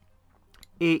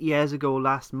 8 years ago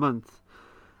last month,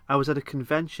 I was at a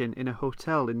convention in a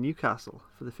hotel in Newcastle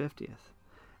for the 50th.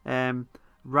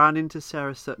 Ran into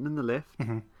Sarah Sutton in the lift.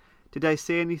 Mm-hmm. Did I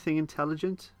say anything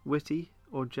intelligent, witty,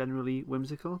 or generally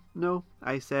whimsical? No.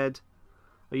 I said,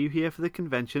 "Are you here for the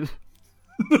convention?"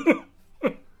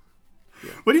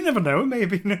 Well, you never know. It may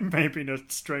have been a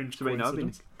strange It may not have been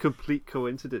coincidence. complete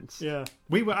coincidence. Yeah,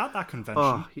 we were at that convention.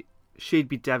 Oh, she'd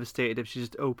be devastated if she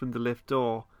just opened the lift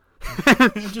door.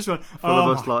 Just went, Full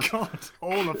oh of us my lot. god,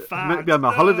 all of that. Meant to be on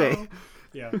my holiday.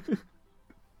 Yeah.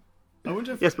 I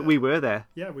wonder if, Yes, but we were there.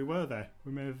 Yeah, we were there.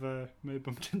 We may have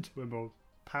bumped into him or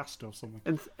passed or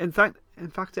something. In fact,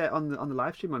 on the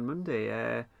live stream on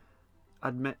Monday,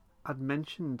 I'd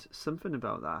mentioned something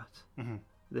about that,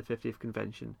 the 50th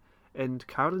convention, and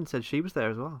Carolyn said she was there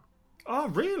as well. Oh,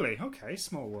 really? Okay,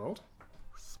 small world.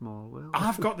 Small world.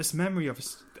 I've got this memory of.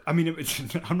 I mean,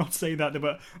 I'm not saying that they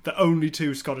were the only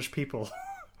 2 Scottish people.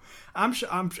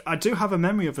 I do have a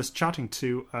memory of us chatting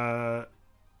to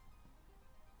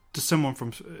someone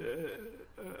from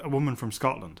a woman from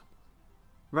Scotland.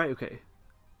 Right. Okay.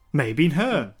 May have been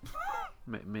her.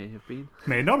 May have been.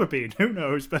 May not have been. Who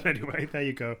knows? But anyway, there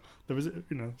you go. There was,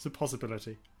 it's a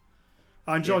possibility.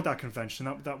 I enjoyed that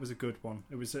convention. That was a good one.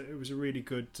 It was a really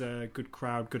good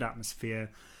crowd, good atmosphere.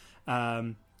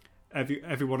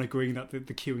 Everyone agreeing that the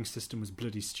queuing system was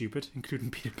bloody stupid,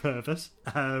 including Peter Purvis.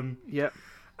 Yep.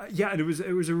 Yeah, and it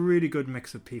was a really good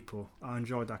mix of people. I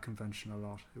enjoyed that convention a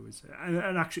lot. It was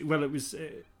and actually, well, it was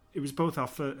both our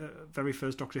very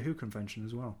first Doctor Who convention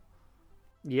as well.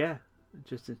 Yeah,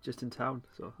 just in town,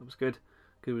 so it was good.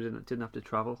 Because we didn't have to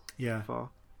travel far.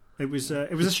 It was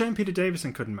a shame Peter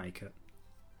Davison couldn't make it.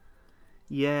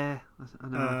 Yeah, I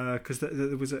know. Because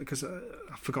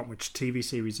I've forgotten which TV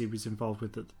series he was involved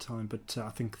with at the time, but I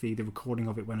think the recording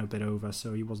of it went a bit over,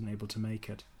 so he wasn't able to make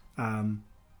it.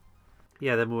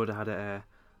 Yeah, then we would have had a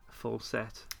full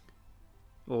set,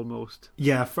 almost.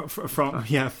 Yeah,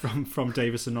 from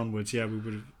Davison onwards. Yeah, we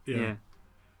would have. Yeah.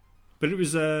 But it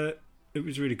was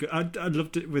really good. I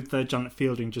loved it with Janet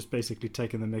Fielding just basically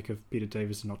taking the mick of Peter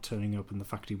Davison not turning up and the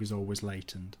fact he was always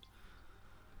late and.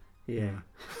 Yeah.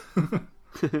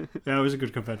 Yeah, it was a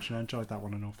good convention. I enjoyed that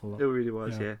one an awful lot. It really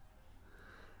was, yeah.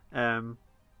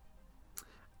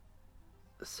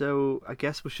 So I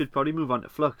guess we should probably move on to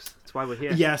Flux. That's why we're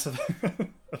here. Yes,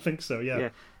 I think so, yeah.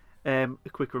 A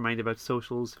quick reminder about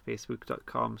socials,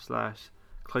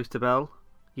 facebook.com/cloisterbell.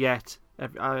 Yet,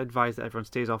 I advise that everyone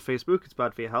stays off Facebook. It's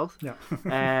bad for your health. Yeah.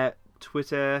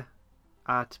 Twitter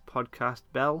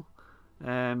 @podcastbell.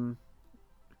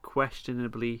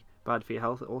 Questionably bad for your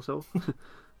health also.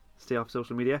 Stay off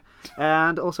social media.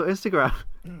 And also Instagram,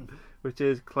 which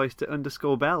is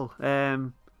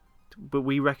cloister_bell. But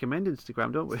we recommend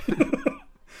Instagram, don't we?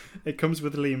 It comes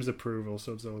with Liam's approval,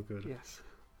 so it's all good. Yes.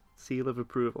 Seal of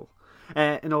approval.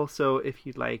 And also, if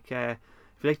you'd like to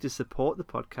support the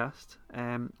podcast,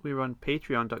 we're on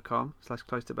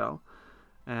patreon.com/cloisterbell.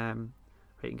 Where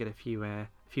you can get a few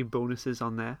bonuses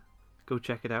on there. Go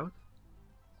check it out.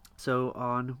 So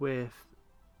on with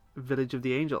Village of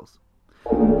the Angels.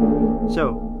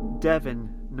 So,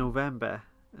 Devon, November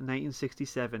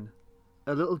 1967.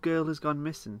 A little girl has gone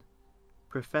missing.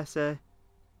 Professor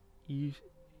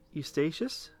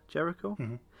Eustachius Jericho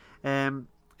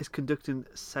is conducting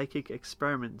psychic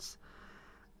experiments,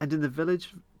 and in the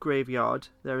village graveyard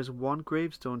there is one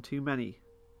gravestone too many.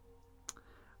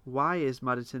 Why is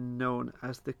Madderton known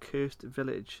as the Cursed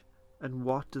Village, and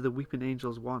what do the Weeping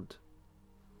Angels want?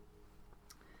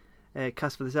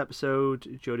 Cast for this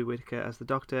episode: Jodie Whittaker as the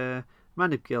Doctor,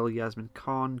 Mandip Gill, Yasmin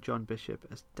Khan, John Bishop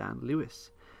as Dan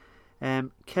Lewis.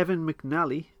 Kevin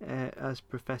McNally as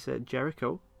Professor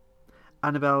Jericho,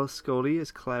 Annabelle Scully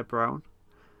as Claire Brown,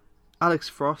 Alex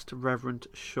Frost, Reverend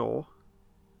Shaw.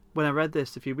 When I read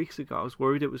this a few weeks ago, I was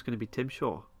worried it was going to be Tim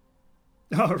Shaw.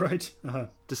 Oh, right.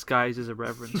 Disguised as a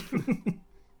reverend.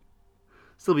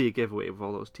 Still be a giveaway with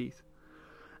all those teeth.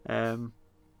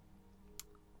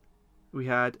 We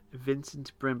had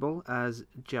Vincent Brimble as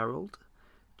Gerald,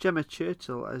 Gemma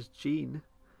Churchill as Jean,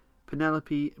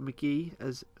 Penelope McGee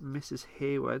as Mrs.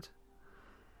 Hayward,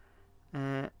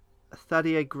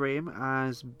 Thadia Graham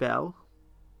as Belle,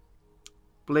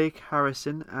 Blake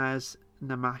Harrison as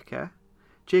Namaka,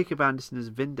 Jacob Anderson as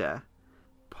Vinda,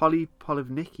 Polly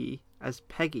Polivnicki as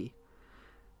Peggy,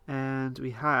 and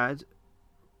we had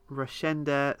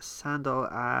Rashenda Sandal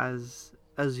as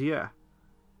Azure.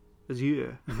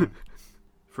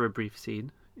 For a brief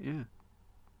scene. Yeah.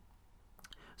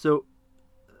 So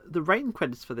the writing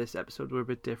credits for this episode were a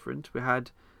bit different. We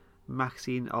had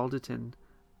Maxine Alderton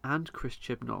and Chris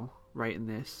Chibnall writing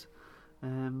this.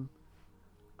 I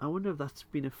wonder if that's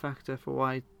been a factor for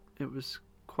why it was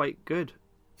quite good.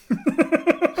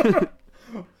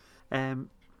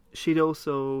 She'd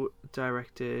also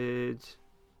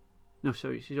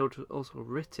she'd also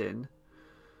written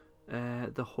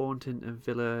The Haunting of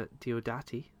Villa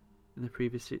Diodati in the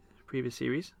previous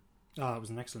series. Oh, it was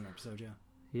an excellent episode, yeah.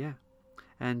 Yeah.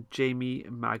 And Jamie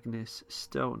Magnus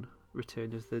Stone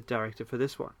returned as the director for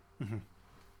this one.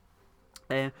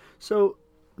 Mm-hmm. So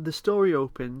the story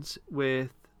opens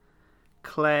with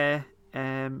Claire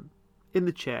in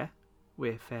the chair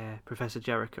with Professor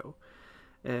Jericho.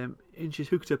 And she's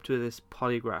hooked up to this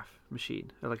polygraph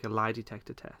machine, like a lie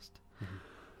detector test. Mm-hmm.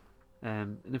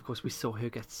 And of course we saw her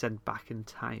get sent back in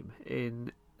time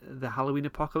in the Halloween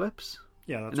apocalypse.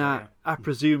 Yeah, that's and right. I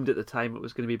presumed at the time it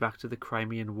was going to be back to the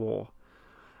Crimean War.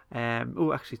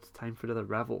 Actually, it's time for another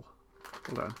revel.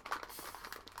 Hold on.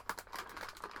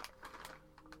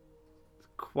 It's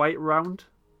quite round.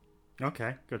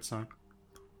 Okay, good sign.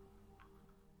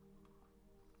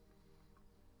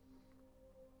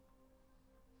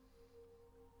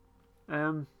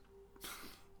 I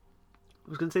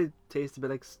was going to say it tastes a bit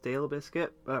like stale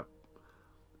biscuit, but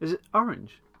is it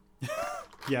orange?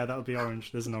 Yeah, that would be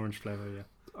orange. There's an orange flavour, yeah.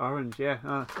 Orange,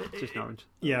 yeah. It's just an orange.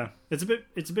 Yeah, it's a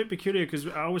bit peculiar because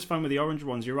I always find with the orange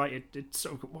ones, you're right. It's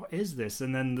sort of, what is this?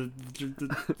 And then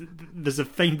there's a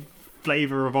faint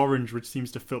flavour of orange which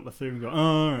seems to filter through and go,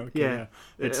 oh, okay, Yeah,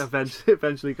 It's, it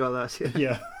eventually got that.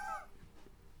 Yeah.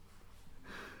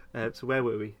 yeah. So where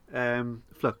were we?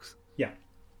 Flux. Yeah.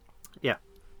 Yeah.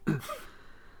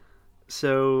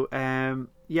 So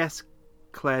yes,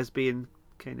 Claire's being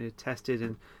kind of tested,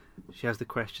 and she has the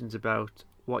questions about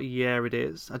what year it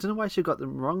is. I don't know why she got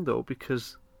them wrong though,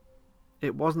 because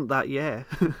it wasn't that year.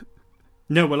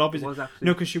 No, well, obviously, was actually-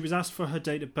 no, because she was asked for her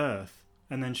date of birth,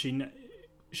 and then she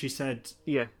said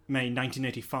Yeah. May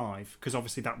 1985, because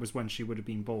obviously that was when she would have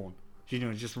been born. She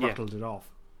just rattled it off,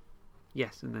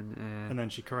 Yes, and then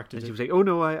she corrected and it. she was like, "Oh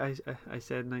no, I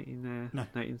said 19 No.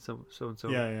 19 so and so."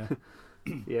 Yeah.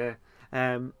 Yeah.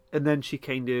 And then she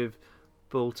kind of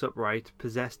bolt upright,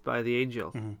 possessed by the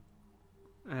angel.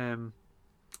 Mm-hmm.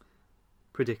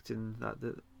 Predicting that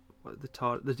the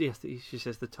TARDIS. Yes, she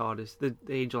says the TARDIS. The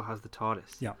angel has the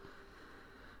TARDIS. Yeah.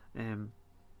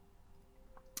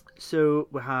 So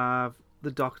we have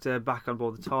the Doctor back on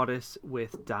board the TARDIS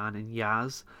with Dan and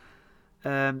Yaz,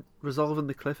 resolving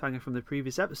the cliffhanger from the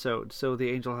previous episode. So the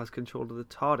angel has control of the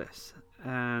TARDIS,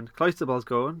 and Cloisterbell's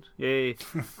going, yay!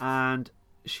 And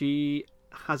she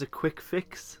has a quick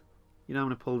fix. You know, I'm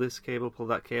going to pull this cable, pull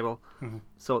that cable,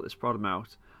 sort this problem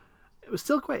out. It was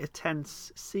still quite a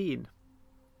tense scene.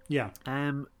 Yeah.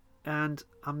 And I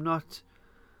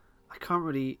can't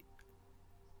really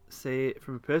say it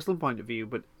from a personal point of view,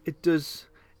 but it does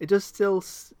still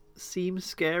seem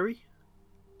scary.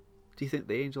 Do you think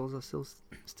the angels are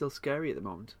still scary at the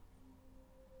moment?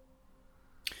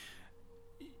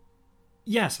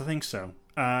 Yes, I think so.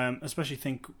 Especially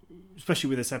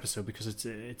with this episode, because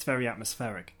it's very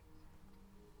atmospheric.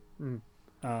 And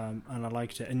I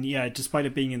liked it. And yeah, despite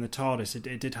it being in the TARDIS,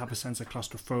 it did have a sense of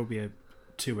claustrophobia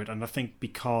to it. And I think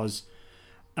because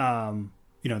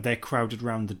they're crowded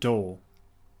around the door,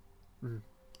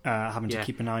 having to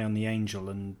keep an eye on the angel,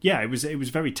 and it was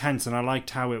very tense. And I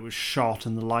liked how it was shot,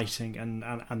 and the lighting,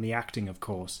 and the acting, of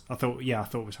course. I thought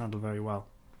it was handled very well.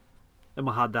 And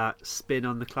we had that spin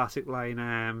on the classic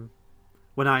line,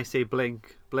 when I say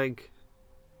blink, blink,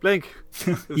 blink.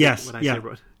 Yes, when I yeah. say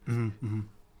run. Mm-hmm.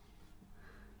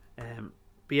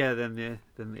 But yeah, then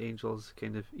the angels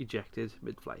kind of ejected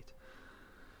mid-flight.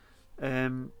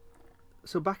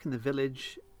 So back in the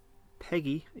village,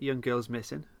 Peggy, a young girl's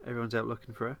missing. Everyone's out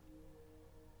looking for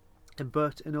her.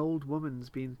 But an old woman's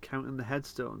been counting the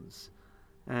headstones,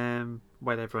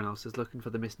 while everyone else is looking for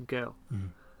the missing girl.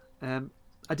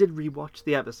 I did rewatch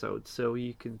the episode, so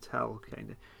you can tell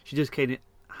she does kind of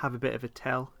have a bit of a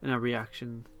tell in her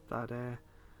reaction that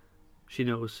she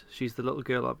knows she's the little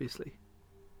girl, obviously.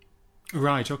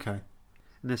 Right, okay.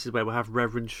 And this is where we have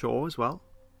Reverend Shaw as well.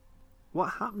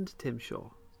 What happened to Tim Shaw?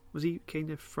 Was he kind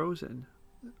of frozen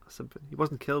or something? He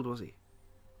wasn't killed, was he?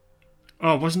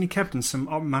 Oh, wasn't he kept in some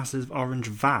massive orange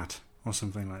vat or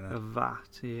something like that? A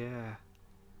vat, yeah.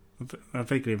 I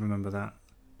vaguely remember that.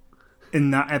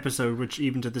 In that episode, which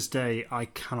even to this day I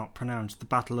cannot pronounce, the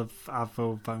Battle of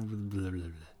Avo...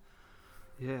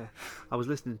 Yeah. I was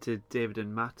listening to David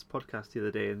and Matt's podcast the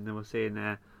other day, and they were saying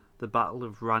the Battle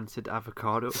of Rancid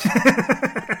Avocado.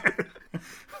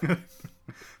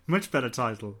 Much better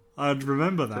title. I'd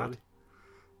remember that. Totally.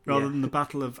 Rather than the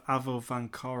Battle of Avo Van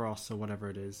Koros or whatever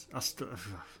it is.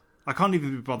 I can't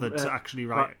even be bothered to actually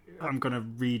write. I'm going to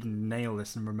read and nail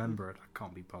this and remember it. I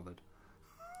can't be bothered.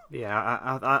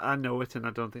 Yeah, I know it, and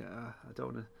I don't think I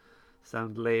don't want to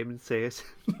sound lame and say it.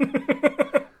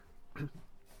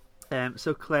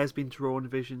 So Claire's been drawn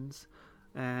visions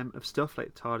of stuff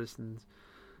like TARDIS and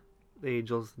the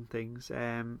angels and things.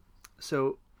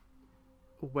 So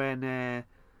when the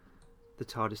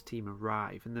TARDIS team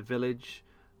arrive in the village,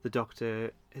 the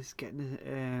Doctor is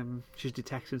getting she's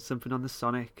detecting something on the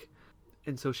Sonic,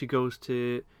 and so she goes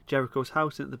to Jericho's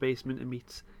house in the basement and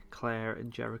meets Claire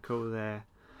and Jericho there.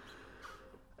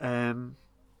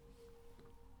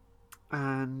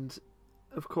 And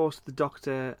of course the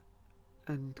Doctor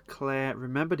and Claire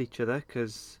remembered each other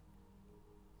because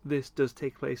this does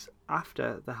take place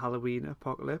after the Halloween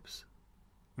apocalypse.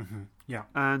 Mm-hmm. Yeah.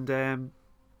 And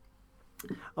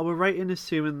are we right in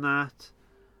assuming that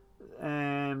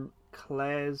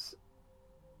Claire's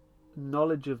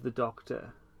knowledge of the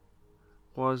Doctor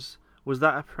was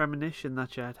that a premonition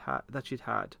that she'd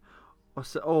had,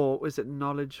 or is it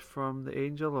knowledge from the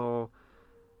angel,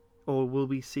 or will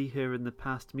we see her in the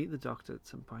past meet the Doctor at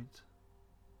some point?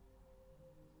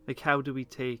 Like, how do we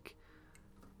take?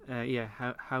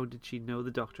 How did she know the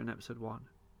Doctor in episode 1?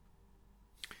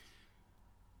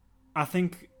 I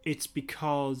think it's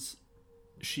because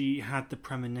she had the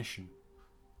premonition.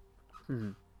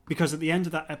 Hmm. Because at the end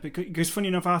of that episode, because funny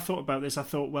enough, I thought about this. I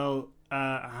thought, well,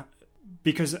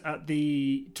 because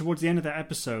towards the end of that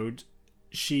episode,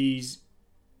 the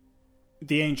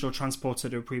angel transports her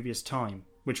to a previous time,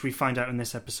 which we find out in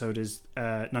this episode is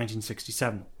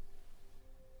 1967,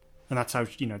 and that's how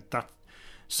that.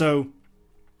 So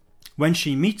when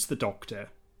she meets the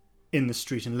Doctor in the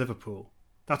street in Liverpool,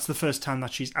 that's the first time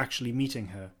that she's actually meeting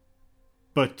her,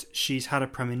 but she's had a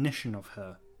premonition of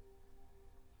her.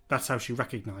 That's how she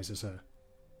recognises her.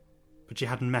 But she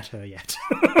hadn't met her yet.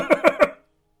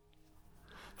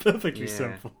 Perfectly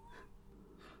simple.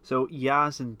 So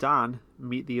Yaz and Dan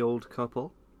meet the old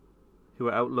couple who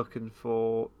are out looking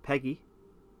for Peggy.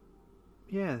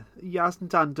 Yeah, Yaz and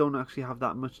Dan don't actually have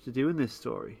that much to do in this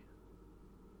story.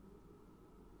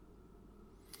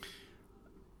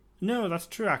 No, that's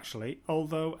true actually.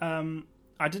 Although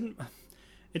I didn't.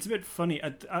 It's a bit funny.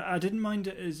 I didn't mind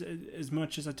it as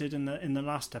much as I did in the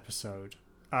last episode,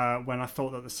 when I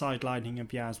thought that the sidelining of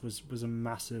Yaz was a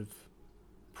massive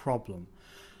problem.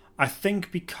 I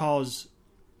think because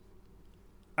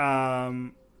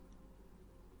we've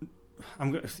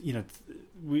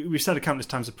said it countless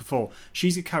times before.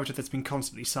 She's a character that's been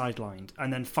constantly sidelined,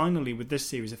 and then finally with this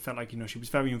series, it felt like she was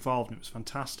very involved and it was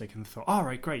fantastic. And I thought, all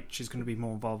right, great, she's going to be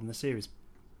more involved in the series.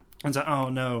 And so, oh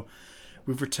no.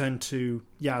 We've returned to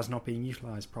Yaz not being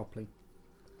utilised properly.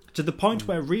 To the point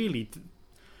where really,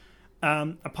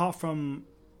 apart from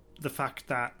the fact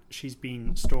that she's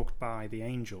been stalked by the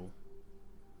angel,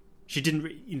 she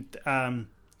didn't,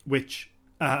 which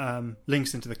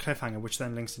links into the cliffhanger, which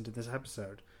then links into this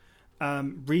episode.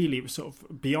 Really, it was sort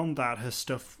of beyond that, her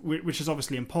stuff, which is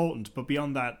obviously important, but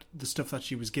beyond that, the stuff that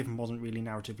she was given wasn't really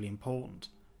narratively important.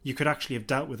 You could actually have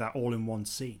dealt with that all in one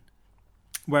scene.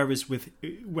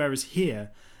 Whereas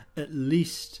here, at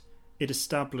least it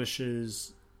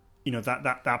establishes,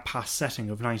 that past setting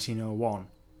of 1901,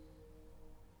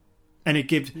 and it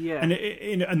gives,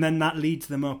 and then that leads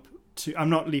them up to. I'm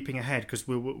not leaping ahead because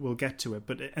we'll get to it,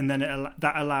 but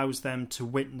that allows them to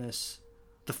witness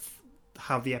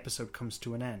how the episode comes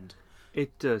to an end.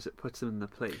 It does. It puts them in the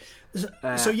place.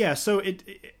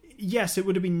 Yes, it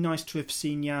would have been nice to have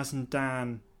seen Yaz and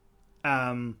Dan.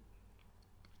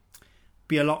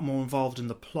 Be a lot more involved in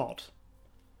the plot.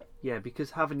 Yeah,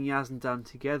 because having Yaz and Dan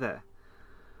together,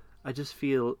 I just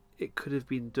feel it could have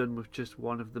been done with just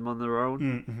one of them on their own.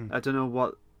 Mm-hmm. I don't know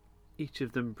what each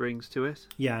of them brings to it.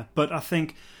 Yeah, but I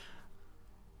think...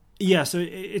 Yeah, so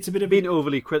it's a bit of... Being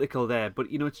overly critical there, but,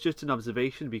 it's just an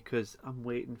observation because I'm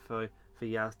waiting for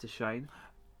Yaz to shine.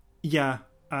 Yeah,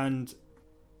 and...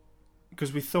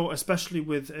 Because we thought, especially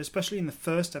in the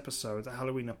first episode, the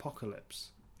Halloween Apocalypse,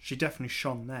 she definitely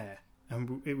shone there.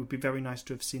 And it would be very nice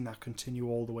to have seen that continue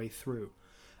all the way through.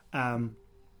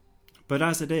 But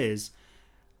as it is,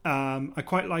 I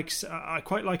quite like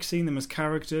seeing them as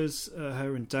characters,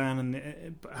 her and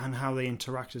Dan, and how they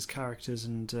interact as characters,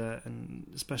 and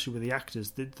especially with the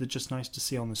actors, they're just nice to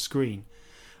see on the screen.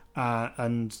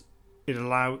 And it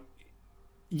but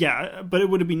it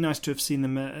would have been nice to have seen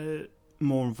them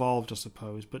more involved, I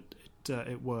suppose. But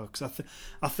it works. I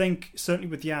think certainly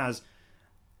with Yaz,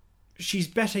 she's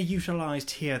better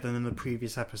utilised here than in the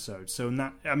previous episode. So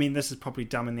this is probably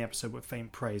damning the episode with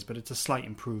faint praise, but it's a slight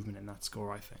improvement in that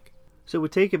score, I think. So we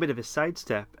take a bit of a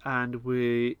sidestep and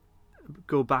we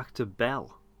go back to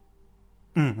Belle.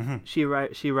 Mm-hmm.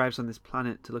 She arrives on this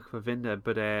planet to look for Vinda,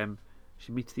 but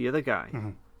she meets the other guy,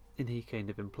 mm-hmm. and he kind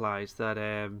of implies that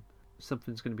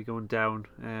something's going to be going down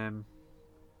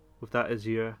with that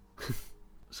Azure.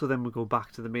 So then we go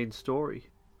back to the main story.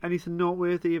 Anything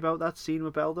noteworthy about that scene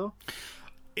with Belle, though?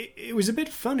 It was a bit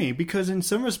funny because in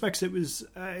some respects it was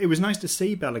nice to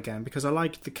see Belle again because I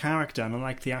liked the character and I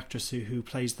liked the actress who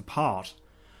plays the part.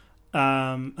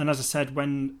 And as I said,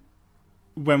 when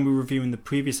we were reviewing the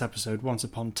previous episode, Once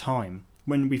Upon a Time,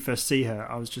 when we first see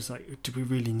her, I was just like, do we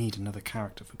really need another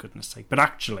character, for goodness sake? But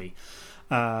actually,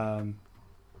 that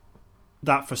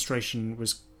frustration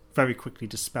was very quickly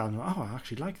dispelled. Oh, I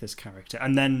actually like this character.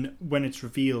 And then when it's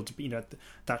revealed,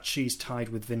 that she's tied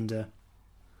with Vinda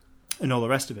and all the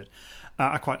rest of it,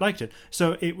 I quite liked it.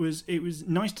 So it was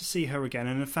nice to see her again.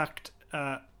 And in fact,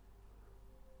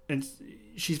 and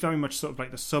she's very much sort of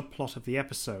like the subplot of the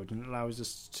episode, and it allows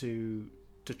us to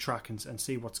track and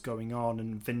see what's going on,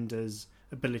 and Vinda's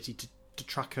ability to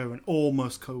track her and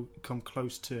almost come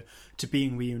close to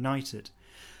being reunited.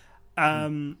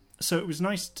 So it was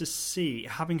nice to see.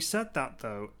 Having said that,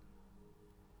 though,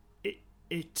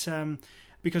 it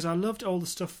because I loved all the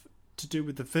stuff to do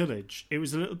with the village, it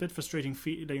was a little bit frustrating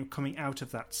feeling coming out of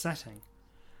that setting,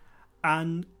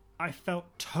 and I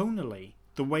felt tonally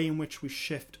the way in which we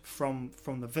shift from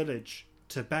the village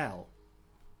to Bell,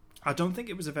 I don't think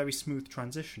it was a very smooth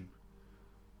transition.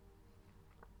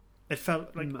 It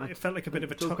felt like a bit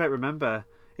of a. I don't quite remember.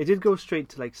 It did go straight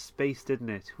to like space, didn't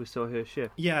it? We saw her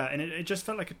ship. Yeah, and it just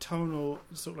felt like a tonal,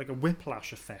 sort of like a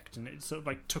whiplash effect, and it sort of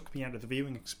like took me out of the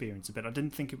viewing experience a bit. I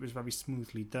didn't think it was very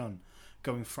smoothly done,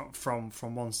 going from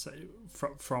one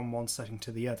setting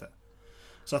to the other.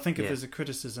 So I think if there's a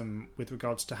criticism with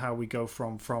regards to how we go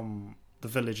from the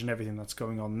village and everything that's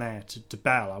going on there to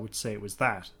Bell, I would say it was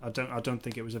that. I don't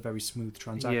think it was a very smooth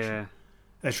transition.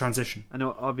 Transition. I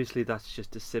know. Obviously, that's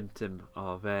just a symptom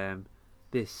of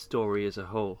this story as a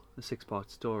whole, a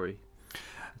 6-part story.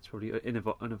 It's probably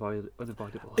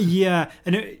unavoidable. Yeah,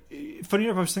 and funny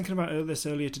enough, I was thinking about this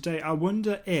earlier today. I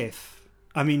wonder if,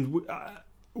 I mean,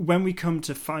 when we come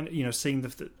to find, seeing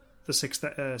the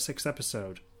sixth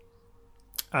episode,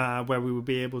 where we will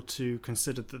be able to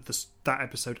consider that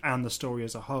episode and the story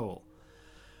as a whole,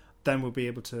 then we'll be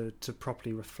able to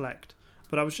properly reflect.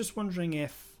 But I was just wondering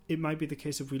if it might be the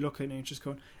case if we look at it and just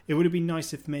go, it would have been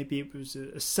nice if maybe it was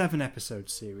a 7-episode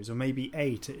series or maybe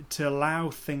 8 to allow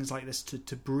things like this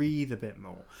to breathe a bit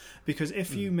more. Because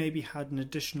if you maybe had an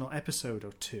additional episode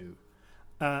or 2,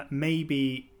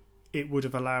 maybe it would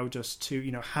have allowed us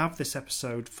to, have this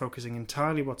episode focusing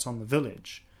entirely what's on the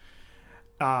village.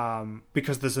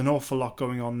 Because there's an awful lot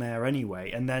going on there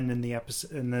anyway, and then in the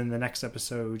episode, and then the next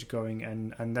episode going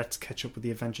and let's catch up with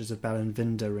the adventures of Belle and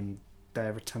Vinda and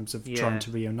their attempts of trying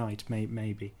to reunite,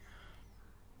 maybe.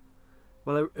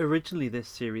 Well, originally this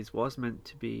series was meant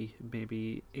to be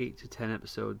maybe 8 to 10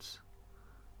 episodes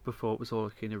before it was all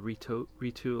kind of retooled.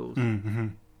 Mm-hmm.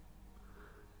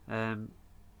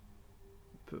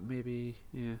 But maybe,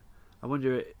 I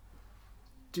wonder.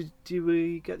 Do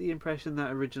we get the impression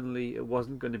that originally it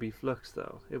wasn't going to be Flux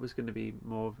though? It was going to be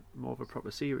more of a proper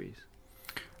series.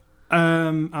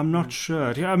 I'm not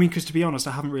sure. I mean, because to be honest,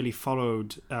 I haven't really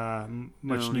followed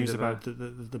much news about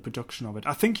the production of it.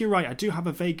 I think you're right. I do have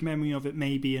a vague memory of it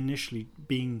maybe initially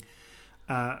being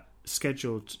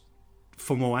scheduled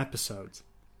for more episodes.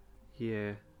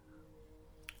 Yeah.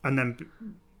 And then,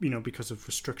 because of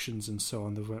restrictions and so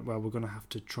on, we're going to have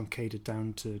to truncate it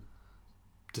down to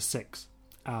 6.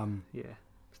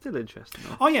 Still interesting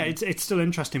though. Oh yeah, it's still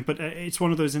interesting, but it's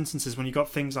one of those instances when you got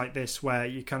things like this where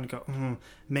you kind of go,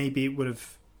 maybe it would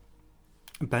have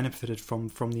benefited from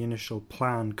the initial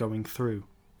plan going through.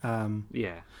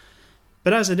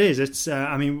 But as it is, it's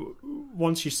I mean,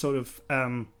 once you sort of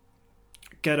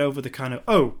get over the kind of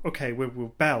okay, we're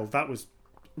Belle, that was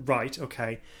right,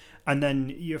 okay, and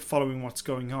then you're following what's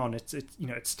going on. It's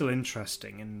still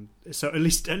interesting, and so at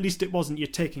least it wasn't you're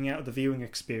taking out of the viewing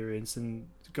experience and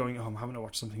going, I'm having to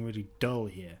watch something really dull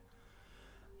here.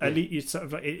 At least it's sort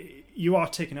of like you are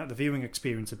taking out the viewing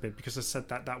experience a bit, because I said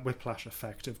that whiplash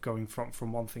effect of going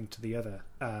from one thing to the other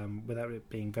without it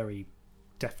being very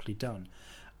deftly done.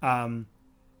 But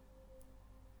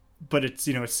it's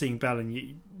it's seeing Belle, and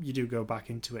you do go back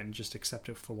into it and just accept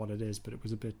it for what it is. But it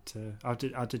was a bit. I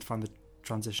did find the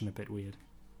transition a bit weird.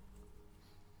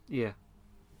 Yeah.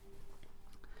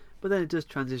 But then it does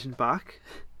transition back.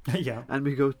 Yeah. And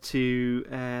we go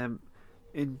to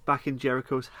back in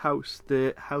Jericho's house.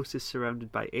 The house is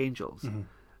surrounded by angels.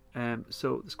 Mm-hmm.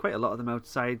 So there's quite a lot of them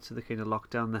outside, so they kind of lock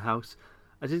down the house.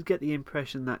 I did get the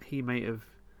impression that he might have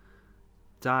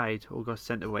died or got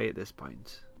sent away at this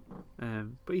point.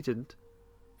 But he didn't.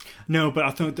 No, but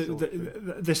I thought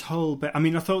this whole bit. I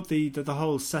mean, I thought the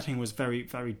whole setting was very,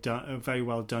 very very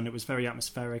well done. It was very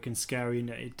atmospheric and scary, and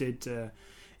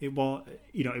it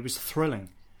was thrilling.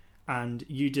 And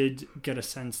you did get a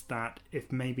sense that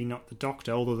if maybe not the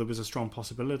Doctor, although there was a strong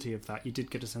possibility of that, you did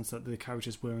get a sense that the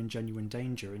characters were in genuine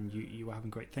danger, and you were having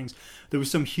great things. There was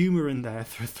some humour in there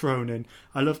thrown in.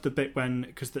 I loved the bit when,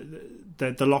 because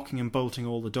they're locking and bolting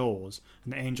all the doors,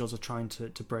 and the angels are trying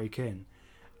to break in,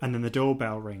 and then the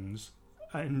doorbell rings,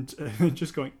 and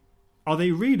just going, are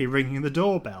they really ringing the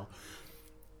doorbell?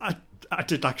 I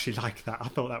did actually like that. I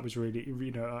thought that was really,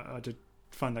 I did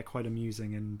find that quite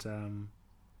amusing, and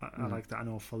I like that an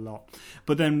awful lot.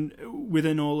 But then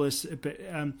within all this bit,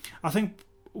 I think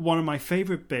one of my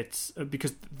favourite bits,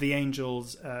 because the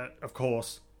angels, of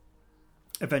course,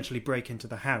 eventually break into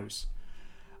the house.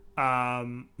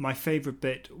 My favourite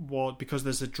bit was because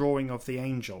there's a drawing of the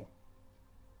angel,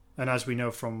 and as we know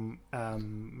from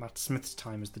Matt Smith's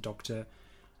time as the Doctor,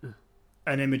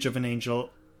 an image of an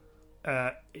angel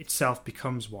itself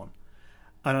becomes one.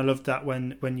 And I loved that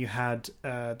when you had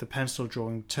the pencil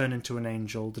drawing turn into an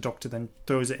angel, the Doctor then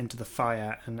throws it into the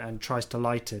fire and tries to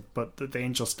light it, but the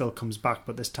angel still comes back,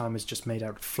 but this time it's just made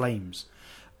out of flames.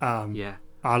 I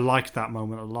liked that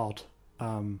moment a lot.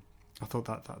 I thought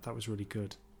that was really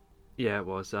good. Yeah, it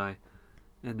was.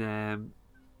 And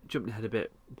jumping ahead a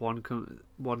bit, one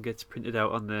gets printed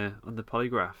out on the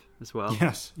polygraph as well.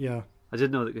 Yes, yeah. I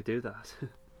didn't know they could do that.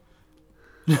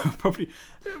 No, probably.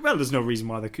 Well, there's no reason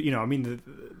why they could. I mean,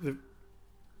 the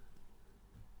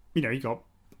you got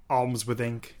arms with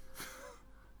ink.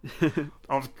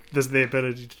 There's the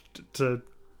ability to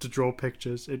draw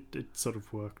pictures. It sort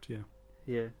of worked, yeah.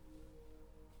 Yeah.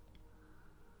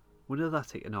 Wonder if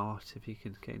that's like an art, if you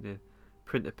can kind of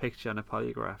print a picture on a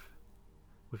polygraph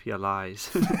with your lies.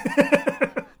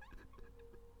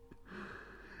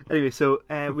 Anyway, so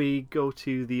we go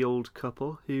to the old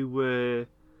couple who were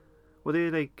they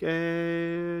like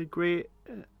great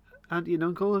auntie and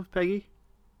uncle of Peggy?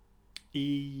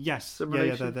 Yes, Some yeah,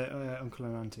 relation? they're uncle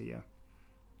and auntie, yeah.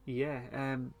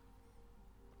 Yeah,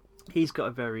 he's got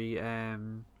a very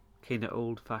kind of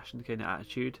old-fashioned kind of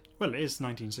attitude. Well, it is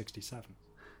 1967.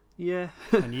 Yeah.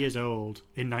 And he is old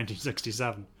in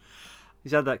 1967.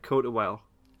 He's had that coat a while.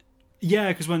 Yeah,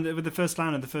 because with the first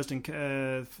line of the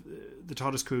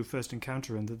TARDIS crew first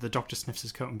encounter him, the Doctor sniffs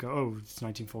his coat and go, "Oh, it's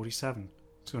 1947."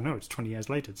 So no, it's 20 years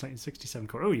later. It's 1967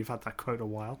 coat. Oh, you've had that coat a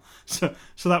while. So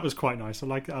that was quite nice. I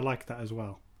like that as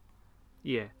well.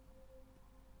 Yeah.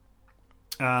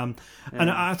 And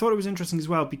I thought it was interesting as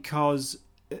well because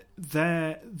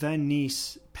their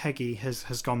niece Peggy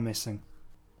has gone missing,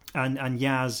 and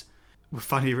Yaz, we're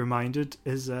finally reminded,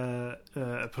 is a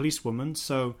policewoman.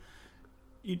 So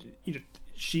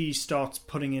she starts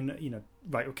putting in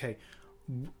right, okay,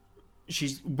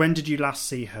 when did you last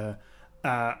see her?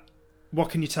 What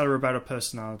can you tell her about her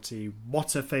personality?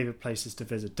 What's her favourite places to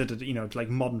visit? Like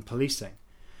modern policing.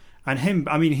 And him,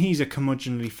 I mean, he's a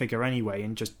curmudgeonly figure anyway,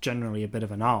 and just generally a bit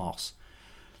of an arse.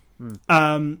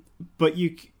 But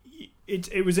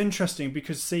it was interesting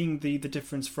because seeing the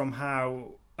difference from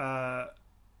how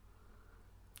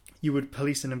you would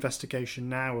police an investigation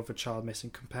now of a child missing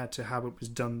compared to how it was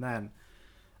done then.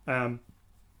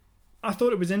 I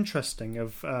thought it was interesting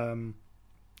of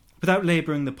without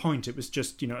labouring the point, it was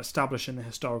just establishing the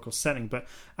historical setting,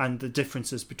 and the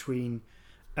differences between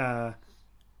the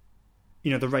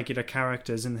regular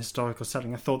characters in the historical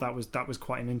setting. I thought that was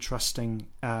quite an interesting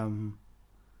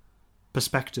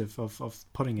perspective of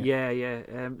putting it.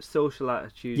 Yeah. Social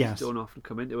attitudes don't often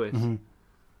come into it. Mm-hmm.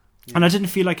 Yeah. And I didn't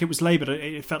feel like it was laboured.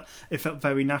 It felt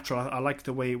very natural. I liked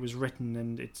the way it was written,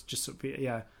 and it's just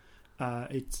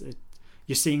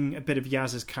you're seeing a bit of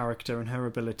Yaz's character and her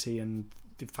ability, and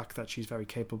the fact that she's very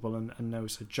capable and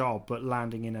knows her job, but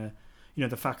landing in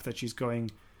the fact that she's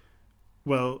going,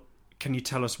 well, can you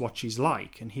tell us what she's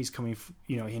like? And he's coming,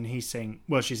 and he's saying,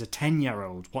 well, she's a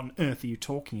 10-year-old. What on earth are you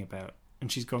talking about?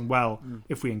 And she's going, well,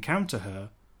 if we encounter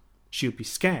her, she'll be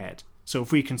scared. So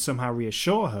if we can somehow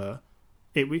reassure her,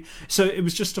 so it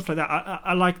was just stuff like that.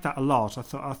 I liked that a lot. I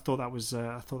thought that was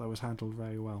handled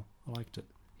very well. I liked it.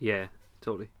 Yeah,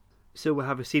 totally. So we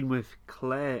have a scene with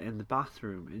Claire in the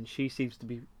bathroom, and she seems to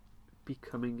be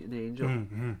becoming an angel,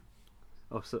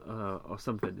 or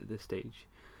something at this stage.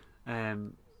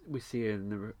 We see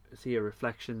her see her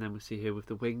reflection, then we see her with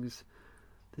the wings.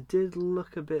 They did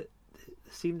look they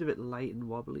seemed a bit light and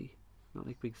wobbly, not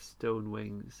like big stone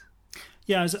wings.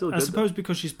 Yeah, I suppose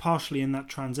because she's partially in that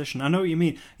transition. I know what you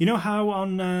mean. You know how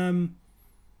on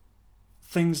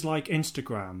things like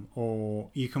Instagram, or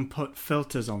you can put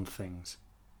filters on things.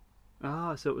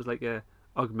 Ah, so it was like a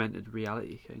augmented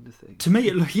reality kind of thing. To me,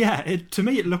 it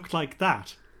looked like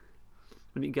that.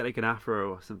 When you can get like an afro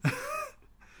or something.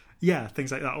 Yeah,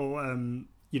 things like that, or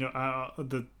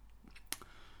the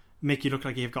make you look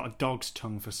like you've got a dog's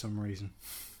tongue for some reason.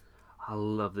 I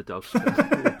love the dog's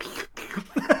tongue.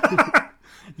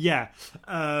 Yeah,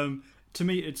 to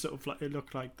me, it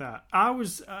looked like that. I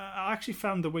actually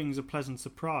found the wings a pleasant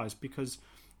surprise because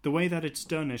the way that it's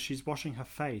done is she's washing her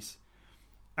face,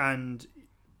 and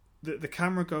the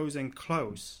camera goes in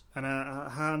close, and her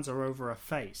hands are over her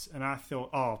face, and I thought,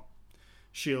 oh,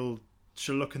 she'll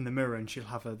look in the mirror and she'll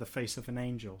have the face of an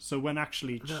angel. So when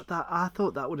actually I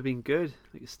thought that would have been good,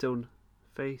 like a stone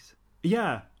face.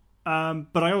 Yeah.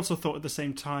 But I also thought at the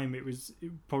same time it was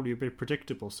probably a bit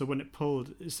predictable. So when it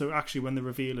pulled, actually when the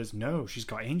reveal is no, she's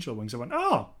got angel wings, I went,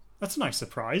 oh, that's a nice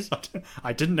surprise.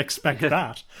 I didn't expect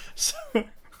that. So,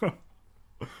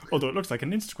 although it looks like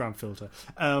an Instagram filter.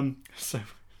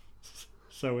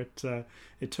 So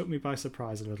it took me by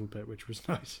surprise a little bit, which was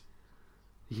nice.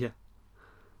 Yeah.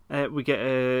 We get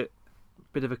a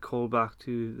bit of a callback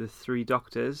to the Three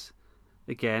Doctors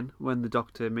again when the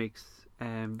Doctor makes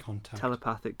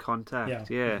telepathic contact.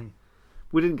 Yeah. Mm-hmm.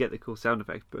 We didn't get the cool sound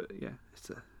effect, but yeah,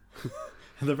 it's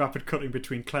the rapid cutting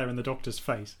between Claire and the Doctor's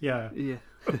face. Yeah. Yeah.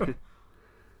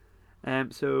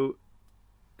 So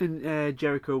And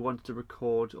Jericho wants to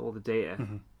record all the data,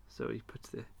 Mm-hmm. so he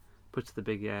puts the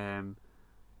big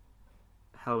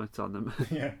helmets on them,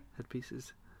 Yeah.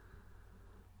 headpieces.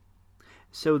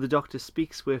 So the Doctor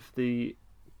speaks with the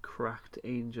cracked-faced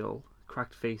angel,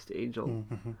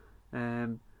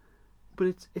 Mm-hmm.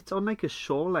 but it's on like a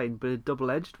shoreline, but a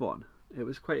double-edged one. It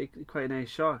was quite a nice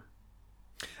shot.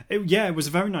 It was a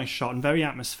very nice shot and very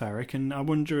atmospheric, and I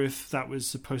wonder if that was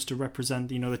supposed to represent,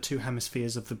 the two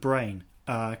hemispheres of the brain,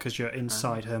 because you're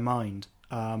inside her mind.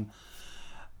 I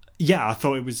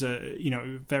thought it was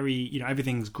very,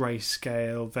 everything's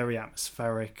grayscale, very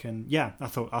atmospheric, and I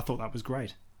thought that was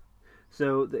great.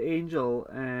 So the angel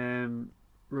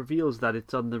reveals that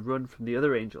it's on the run from the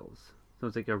other angels. So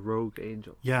it's like a rogue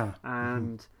angel. Yeah.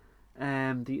 And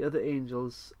the other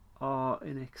angels are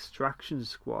an extraction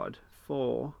squad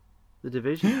for the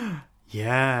division.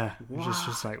 Yeah. Which is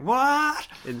just like, what?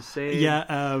 Insane.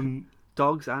 Yeah.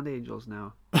 Dogs and angels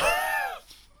now.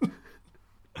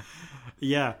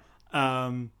 Yeah.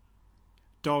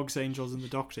 Dogs, angels, and the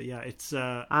Doctor. Yeah, it's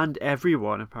and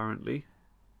everyone apparently.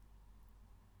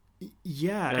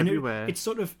 Yeah, everywhere. And it's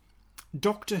sort of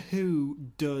Doctor Who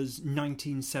does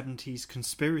 1970s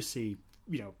conspiracy,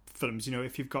 films.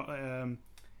 If you've got All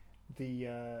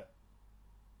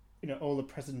the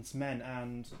President's Men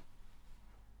and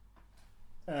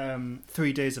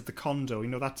 3 Days of the Condor.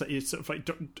 It's sort of like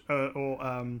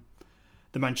The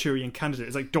Manchurian Candidate.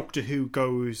 It's like Doctor Who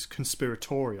goes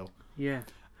conspiratorial. Yeah.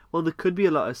 Well, there could be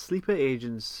a lot of sleeper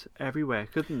agents everywhere,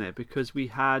 couldn't there? Because we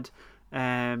had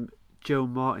Jo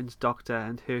Martin's Doctor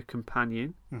and her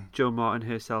companion. Jo Martin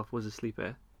herself was a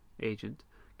sleeper agent,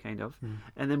 kind of.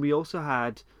 And then we also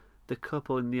had the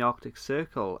couple in the Arctic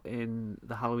Circle in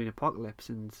the Halloween Apocalypse,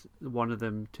 and one of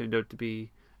them turned out to be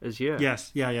Azure.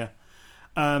 Yes, yeah.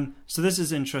 So this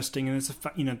is interesting, and it's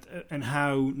and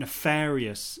how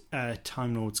nefarious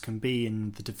Time Lords can be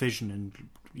in the Division, and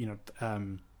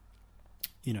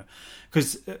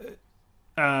because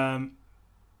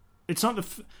it's not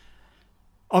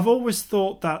I've always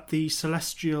thought that the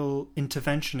Celestial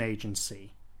Intervention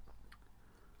Agency.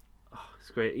 Oh, it's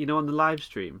great. On the live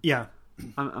stream. Yeah,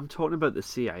 I'm talking about the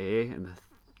CIA, and I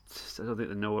don't think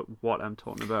they know what I'm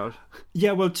talking about.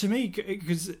 Yeah, well, to me,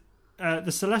 because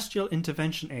the Celestial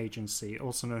Intervention Agency,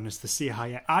 also known as the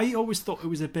CIA, I always thought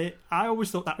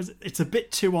it's a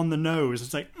bit too on the nose.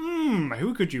 It's like,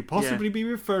 who could you possibly be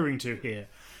referring to here?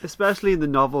 Especially in the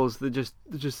novels, they just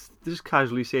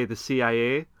casually say the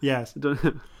CIA. Yes.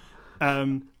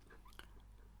 I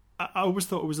I always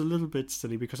thought it was a little bit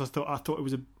silly because I thought it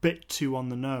was a bit too on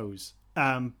the nose.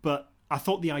 But I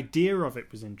thought the idea of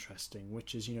it was interesting,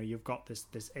 which is you've got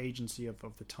this agency of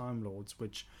the Time Lords,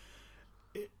 which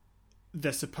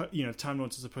Time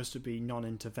Lords are supposed to be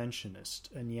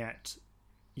non-interventionist, and yet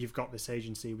you've got this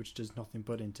agency which does nothing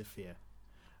but interfere.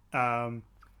 And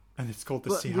it's called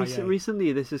the CIA.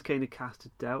 Recently, this has kind of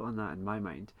casted doubt on that in my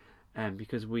mind,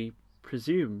 because we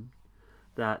presume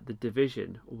that the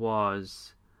Division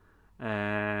was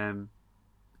a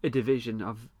division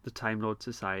of the Time Lord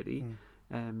Society,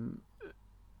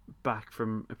 back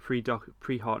from a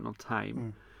pre-Hartnell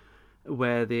time,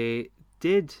 where they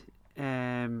did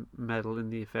meddle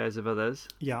in the affairs of others,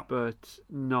 but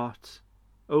not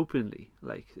openly,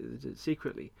 like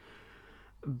secretly.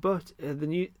 But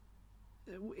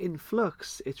in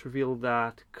Flux, it's revealed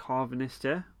that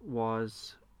Carvinister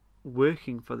was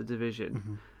working for the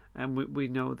Division, and we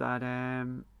know that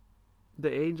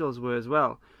the Angels were as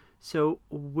well. So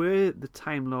were the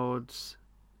Time Lords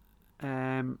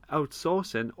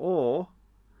outsourcing, or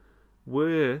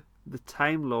were the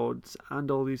Time Lords and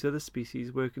all these other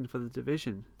species working for the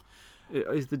Division?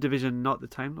 Is the Division not the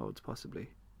Time Lords,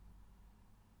 possibly?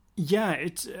 Yeah,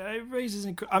 it raises.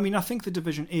 I mean, I think the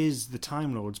Division is the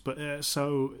Time Lords, but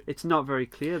so it's not very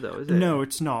clear, though, is it? No,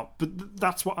 it's not. But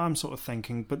that's what I'm sort of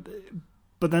thinking.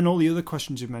 But then all the other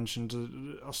questions you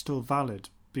mentioned are still valid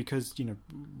because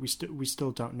we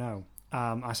still don't know.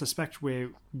 I suspect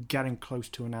we're getting close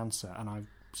to an answer, and I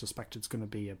suspect it's going to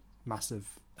be a massive,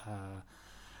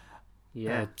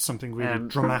 something really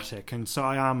dramatic. And so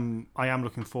I am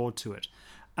looking forward to it.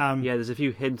 There's a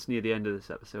few hints near the end of this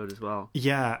episode as well.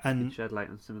 Yeah, and shed light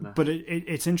on some of that. But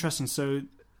it's interesting. So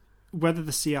whether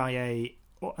the CIA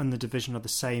and the Division are the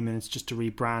same, and it's just a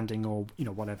rebranding, or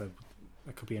whatever,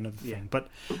 that could be another thing. But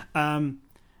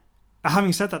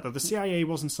having said that, though, the CIA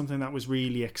wasn't something that was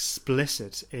really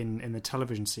explicit in the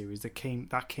television series that came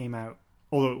out.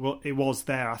 Although it was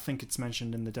there, I think it's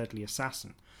mentioned in The Deadly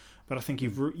Assassin. But I think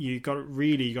you got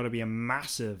to be a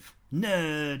massive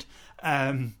nerd,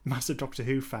 massive Doctor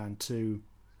Who fan to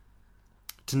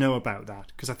know about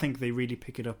that, because I think they really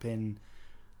pick it up in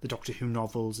the Doctor Who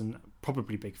novels and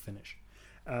probably Big Finish.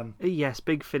 Yes,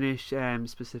 Big Finish,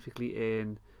 specifically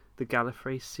in the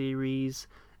Gallifrey series,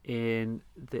 in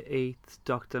the 8th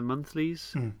Doctor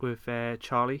monthlies with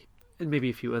Charlie, and maybe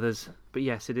a few others. But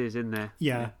yes, it is in there.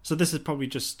 Yeah. So this is probably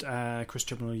just Chris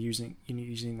Chibnall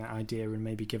using that idea and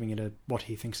maybe giving it what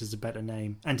he thinks is a better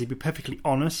name. And to be perfectly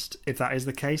honest, if that is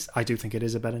the case, I do think it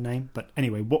is a better name. But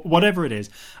anyway, whatever it is,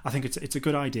 I think it's a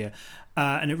good idea,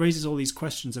 and it raises all these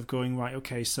questions of going, right,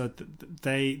 okay, so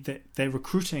they're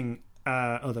recruiting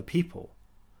other people.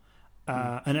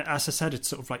 And as I said, it's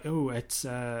sort of like, it's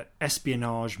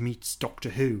espionage meets Doctor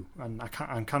Who, and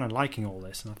I'm kind of liking all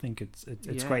this, and I think it's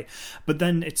great. But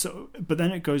then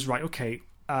it goes, right, okay,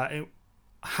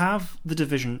 have the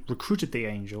division recruited the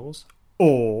Angels,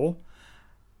 or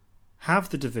have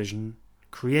the division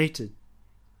created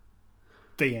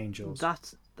the Angels?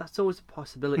 That's always a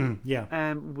possibility. Yeah.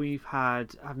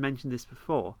 I've mentioned this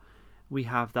before. We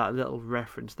have that little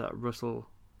reference that Russell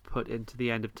put into the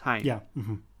End of Time. Yeah.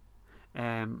 Mm-hmm.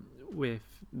 With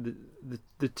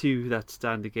the two that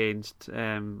stand against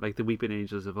like the Weeping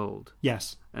Angels of old.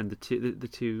 Yes. And the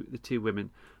two women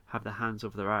have their hands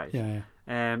over their eyes.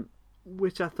 Yeah.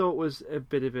 Which I thought was a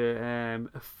bit of a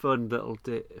fun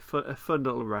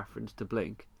little reference to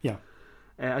Blink. Yeah.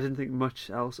 I didn't think much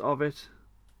else of it.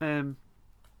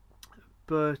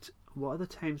 But what other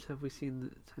times have we seen the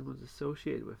Time Lords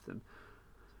associated with them?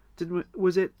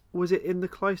 Was it in the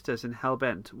Cloisters in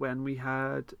Hellbent when we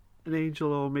had an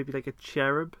angel or maybe like a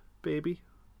cherub baby?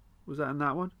 Was that in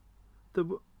that one? There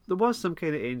was some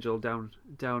kind of angel down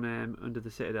under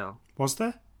the Citadel. Was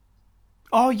there?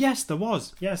 Oh yes, there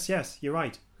was. Yes, you're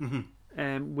right.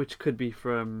 Mm-hmm. Which could be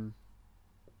from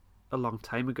a long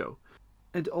time ago.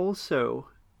 And also,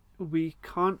 we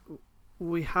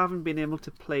haven't been able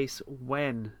to place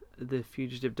when the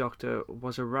Fugitive Doctor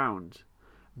was around,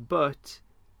 but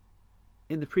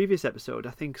in the previous episode,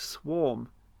 I think Swarm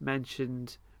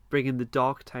mentioned bringing the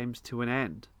Dark Times to an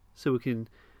end, so we can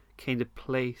kind of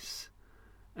place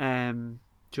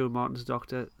Joe Martin's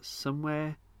Doctor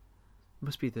somewhere.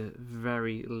 Must be the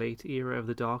very late era of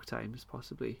the Dark Times,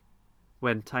 possibly,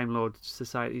 when Time Lord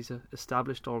societies are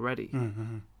established already.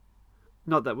 Mm-hmm.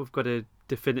 Not that we've got a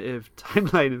definitive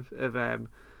timeline of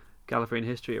Gallifreyan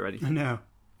history or anything. No.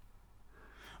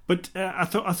 But I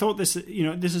thought this,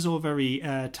 this is all very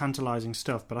tantalising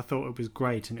stuff. But I thought it was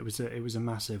great, and it was a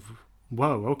massive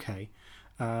whoa. Okay,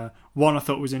 one I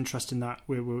thought was interesting that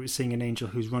we were seeing an angel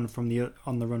who's on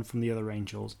the run from the other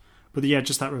angels. But yeah,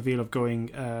 just that reveal of going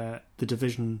the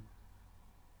division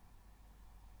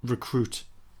recruit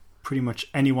pretty much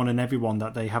anyone and everyone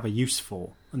that they have a use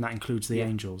for, and that includes the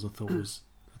angels.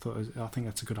 I think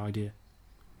that's a good idea.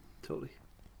 Totally.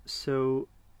 So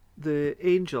the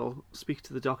angel speaks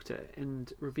to the Doctor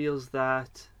and reveals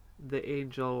that the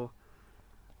angel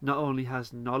not only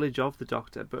has knowledge of the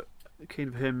Doctor, but kind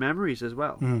of her memories as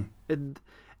well.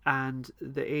 And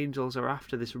the angels are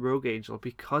after this rogue angel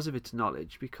because of its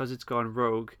knowledge, because it's gone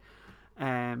rogue,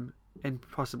 and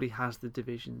possibly has the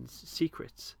division's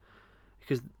secrets.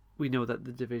 Because we know that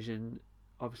the division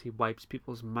obviously wipes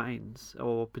people's minds,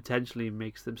 or potentially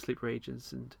makes them sleeper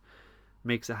agents, and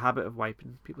makes a habit of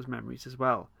wiping people's memories as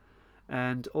well.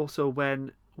 And also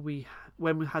when we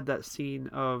had that scene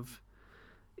of,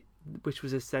 which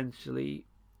was essentially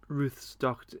Ruth's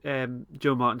Doctor,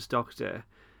 Joe Martin's Doctor,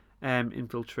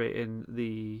 infiltrating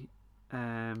the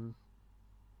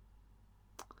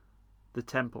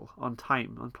temple on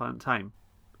Planet Time.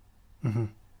 Mm-hmm.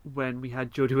 When we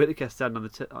had Jodie Whittaker stand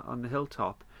on the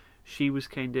hilltop, she was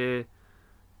kind of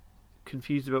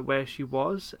confused about where she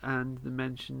was, and they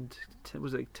mentioned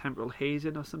was it like temporal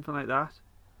hazing or something like that.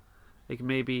 Like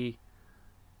maybe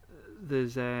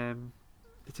there's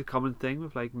it's a common thing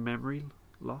with like memory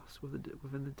loss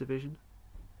within the division.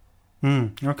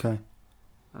 Okay.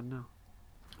 I don't know.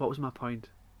 What was my point?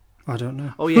 I don't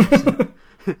know. Oh yes.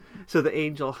 So the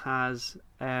angel has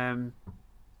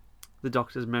the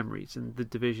Doctor's memories, and the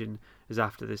division is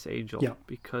after this angel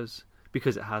because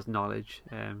it has knowledge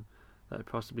that it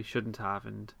possibly shouldn't have,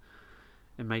 and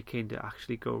it might kind of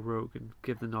actually go rogue and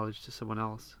give the knowledge to someone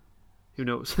else. Who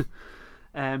knows?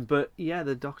 But yeah,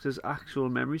 the Doctor's actual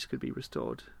memories could be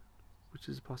restored, which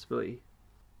is a possibility.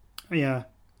 Yeah.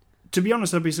 To be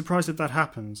honest, I'd be surprised if that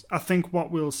happens. I think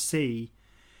what we'll see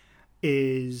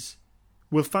is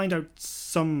we'll find out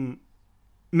some,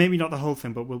 maybe not the whole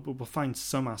thing, but we'll find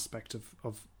some aspect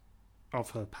of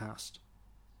her past.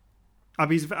 I'd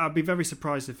be very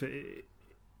surprised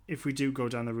if we do go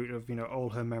down the route of all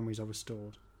her memories are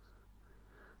restored.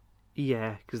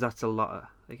 Yeah, because that's a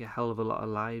hell of a lot of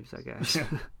lives, I guess.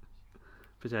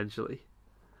 Potentially.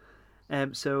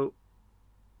 So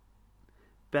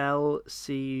Belle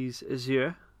sees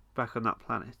Azure back on that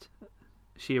planet.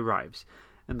 She arrives,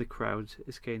 and the crowd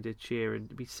is kind of cheering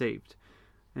to be saved.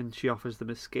 And she offers them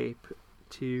escape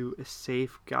to a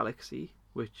safe galaxy,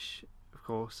 which, of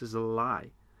course, is a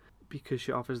lie, because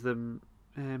she offers them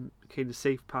kind of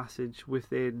safe passage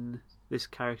within this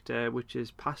character, which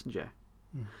is Passenger.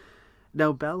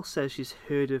 Now, Belle says she's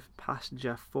heard of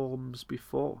Passenger forms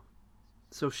before,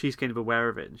 so she's kind of aware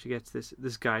of it, and she gets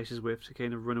this guy she's with to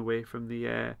kind of run away from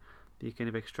the kind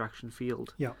of extraction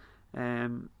field. Yeah.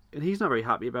 And he's not very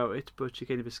happy about it, but she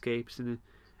kind of escapes, and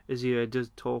Azure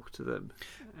does talk to them.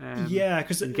 Yeah,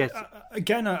 because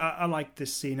again, I like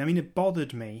this scene. I mean, it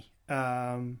bothered me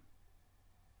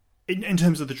in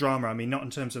terms of the drama. I mean, not in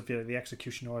terms of the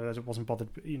execution, or I wasn't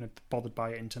bothered by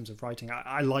it in terms of writing.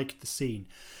 I liked the scene,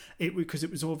 because it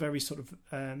was all very sort of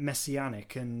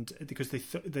messianic, and because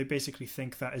they basically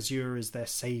think that Azure is their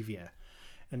savior,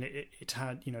 and it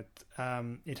had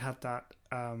it had that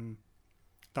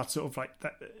sort of like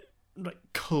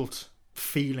cult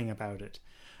feeling about it,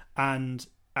 and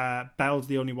Belle's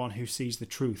the only one who sees the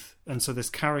truth, and so this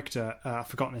character, I've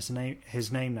forgotten his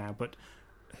name now, but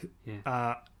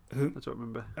that's what I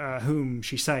remember. Whom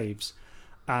she saves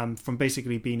from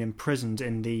basically being imprisoned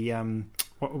in the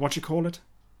what you call it?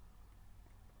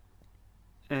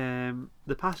 The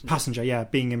Passenger. Passenger, yeah,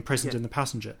 being imprisoned in the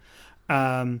Passenger.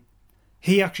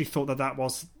 He actually thought that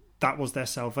was their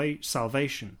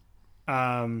salvation.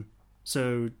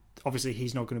 So obviously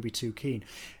he's not going to be too keen.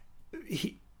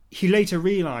 He later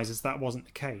realizes that wasn't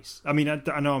the case. I mean,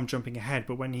 I know I'm jumping ahead,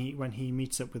 but when he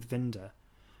meets up with Vinda,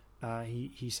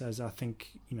 he says, "I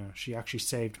think she actually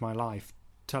saved my life.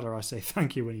 Tell her I say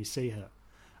thank you when you see her."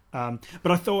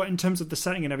 But I thought, in terms of the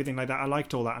setting and everything like that, I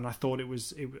liked all that, and I thought it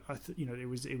was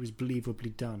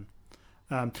believably done.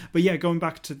 But yeah, going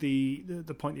back to the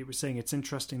point that you were saying, it's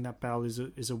interesting that Belle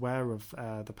is aware of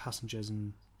the passengers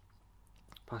and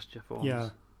Passenger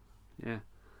forms. Yeah.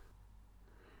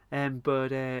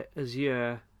 But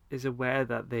Azure is aware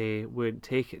that they weren't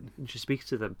taken, and she speaks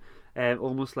to them,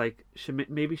 almost like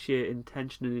maybe she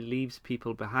intentionally leaves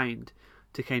people behind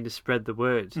to kind of spread the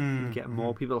word and get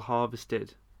more people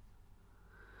harvested.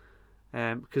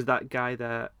 Because that guy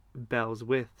that Belle's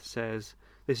with says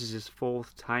this is his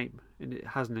 4th time, and it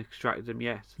hasn't extracted him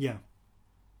yet. Yeah.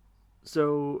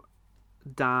 So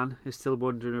Dan is still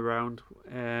wandering around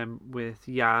with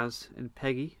Yaz and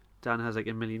Peggy. Dan has like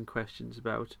a million questions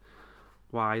about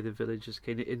why the village is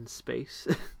kind of in space,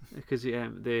 because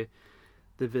the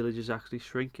village is actually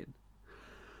shrinking.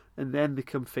 And then they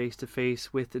come face to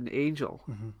face with an angel,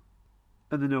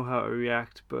 and they know how to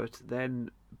react. But then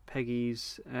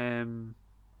Peggy's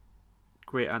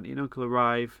great auntie and uncle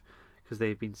arrive because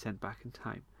they've been sent back in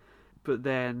time. But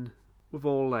then, with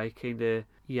all like kind of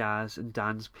Yaz and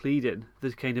Dan's pleading,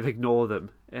 they kind of ignore them,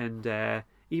 and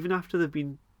even after they've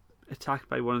been attacked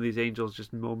by one of these angels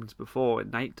just moments before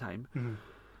at night time,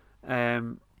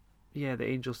 the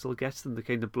angel still gets them to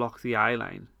kind of block the eye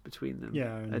line between them.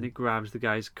 Yeah, and it grabs the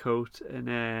guy's coat,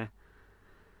 and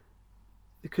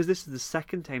because this is the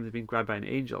second time they've been grabbed by an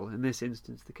angel, in this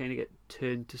instance they kind of get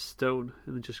turned to stone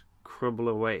and then just crumble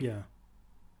away. Yeah.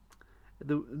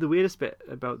 The weirdest bit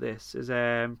about this is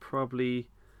probably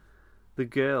the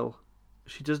girl.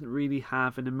 She doesn't really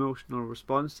have an emotional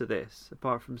response to this,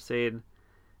 apart from saying,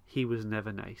 "He was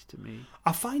never nice to me."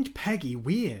 I find Peggy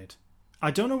weird.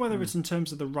 I don't know whether it's in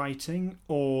terms of the writing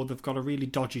or they've got a really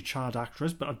dodgy child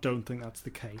actress, but I don't think that's the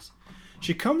case.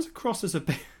 She comes across as a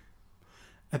bit,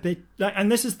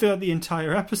 and this is throughout the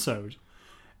entire episode.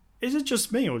 Is it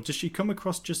just me, or does she come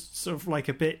across just sort of like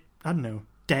a bit, I don't know,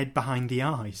 dead behind the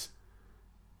eyes?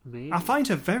 Maybe. I find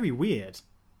her very weird.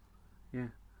 Yeah.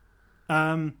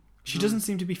 She doesn't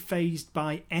seem to be fazed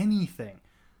by anything.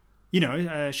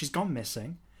 She's gone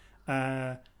missing.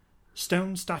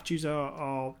 Stone statues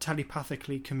are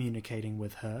telepathically communicating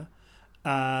with her.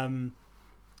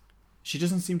 She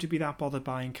doesn't seem to be that bothered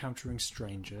by encountering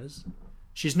strangers.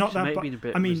 She might have been a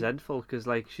bit resentful, because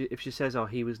like if she says, "Oh,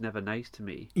 he was never nice to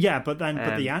me," yeah, but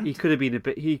the aunt, he could have been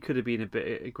a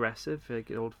bit aggressive, like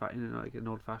an old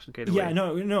fashioned kind of way. Yeah,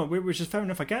 no, which is fair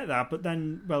enough. I get that, but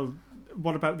then, well,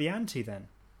 what about the auntie then?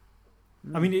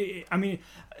 I mean,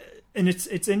 and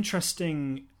it's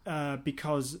interesting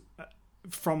because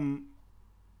from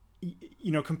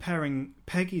comparing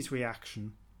Peggy's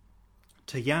reaction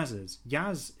to Yaz's,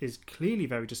 Yaz is clearly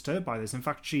very disturbed by this. In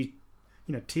fact, she,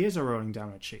 tears are rolling down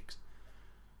her cheeks.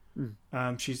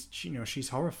 She's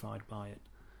horrified by it.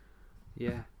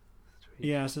 Yeah.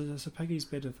 Yeah. So Peggy's a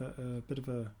bit of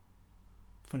a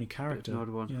funny character. An odd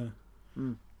one. Yeah.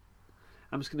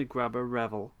 I'm just going to grab a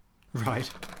Revel. Right.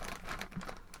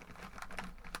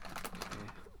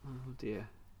 dear.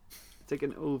 It's like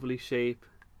an ovally shape.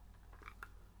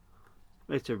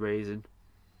 It's a raisin.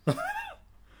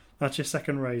 That's your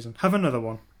second raisin. Have another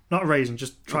one. Not a raisin,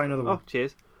 just try another one. Oh,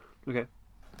 cheers. Okay.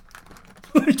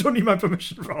 You don't need my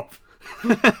permission, Rob.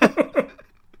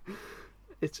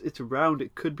 It's round.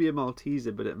 It could be a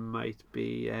Malteser, but it might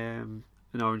be an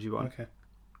orangey one. Okay.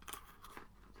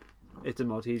 It's a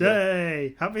Malteser.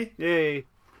 Yay! Happy? Yay!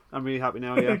 I'm really happy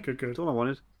now, yeah. Good. That's all I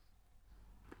wanted.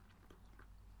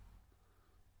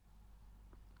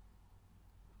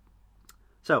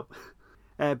 So,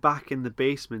 back in the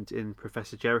basement in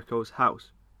Professor Jericho's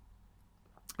house,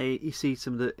 he sees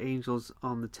some of the angels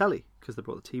on the telly, because they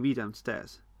brought the TV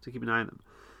downstairs to keep an eye on them.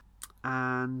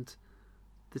 And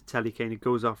the telly kind of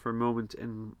goes off for a moment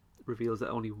and reveals that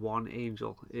only one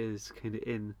angel is kind of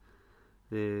in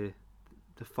the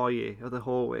foyer or the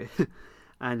hallway.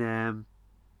 And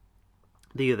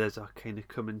the others are kind of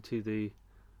coming to the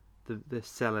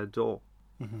cellar door.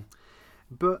 Mm-hmm.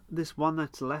 But this one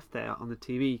that's left there on the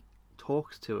TV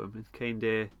talks to him and kind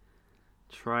of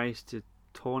tries to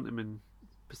taunt him and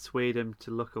persuade him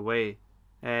to look away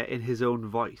in his own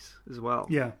voice as well.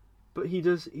 Yeah. But he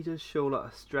does show a lot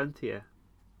of strength here,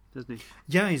 doesn't he?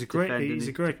 Yeah, he's a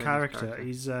great character.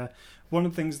 He's one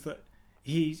of the things that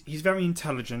he's very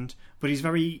intelligent, but he's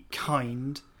very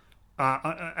kind.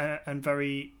 And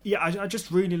very I just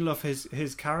really love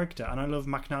his character, and I love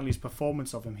McNally's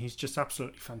performance of him. He's just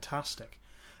absolutely fantastic.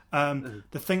 The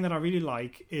thing that I really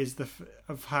like is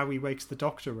of how he wakes the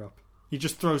Doctor up. He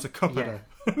just throws a cup at her.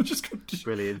 just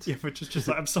brilliant. Yeah, but just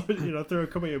like, I'm sorry, throw a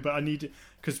cup at you, but I need it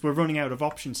because we're running out of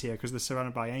options here because they're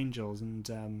surrounded by angels and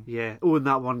yeah. Oh, and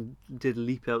that one did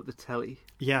leap out the telly.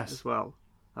 Yes, as well.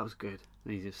 That was good.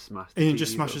 And he just smashed. And he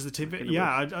just smashes the TV.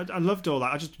 Yeah, I loved all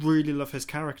that. I just really love his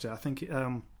character. I think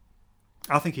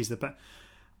he's the best.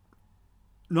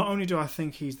 Not only do I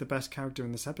think he's the best character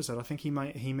in this episode, I think he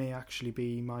may actually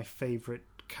be my favourite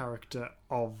character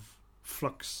of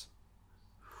Flux.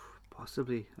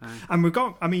 Possibly. And we've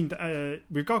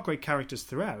got great characters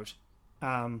throughout.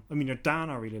 Dan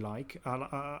I really like.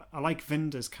 I like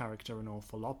Vinder's character an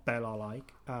awful lot. Belle I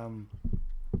like.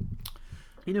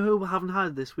 You know who we haven't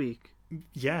had this week?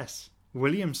 Yes,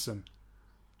 Williamson.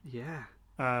 Yeah.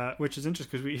 Which is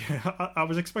interesting because I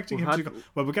was expecting him to go.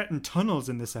 Well, we're getting Tunnels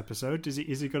in this episode. Is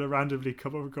he going to randomly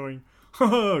come over going,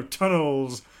 "Oh,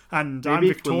 Tunnels," and maybe I'm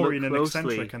Victorian and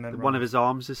eccentric, and then one of his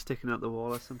arms is sticking out the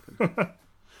wall or something.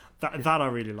 that I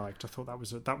really liked. I thought that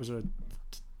was a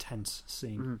tense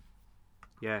scene. Mm-hmm.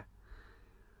 Yeah.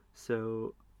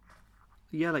 So,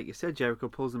 yeah, like you said, Jericho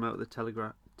pulls them out of the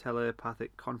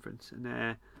telepathic conference,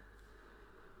 and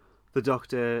the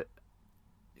Doctor,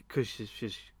 because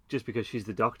she's just because she's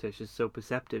the Doctor, she's so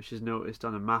perceptive. She's noticed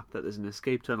on a map that there's an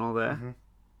escape tunnel there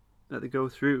that they go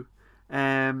through.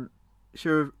 She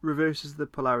reverses the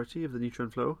polarity of the neutron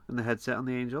flow and the headset on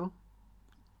the Angel.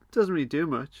 Doesn't really do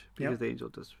much because the Angel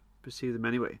does perceive them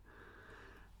anyway.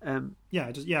 It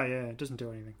doesn't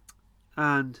do anything.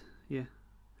 And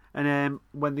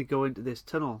when they go into this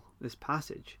tunnel, this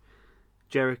passage,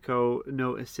 Jericho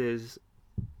notices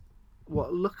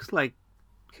what looks like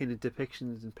kind of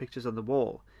depictions and pictures on the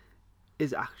wall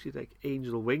is actually like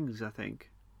angel wings, I think,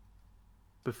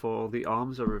 before the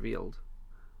arms are revealed.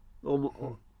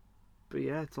 But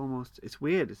yeah, it's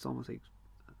weird. It's almost like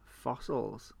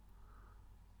fossils.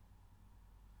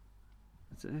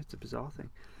 It's a bizarre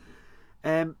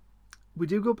thing. We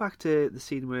do go back to the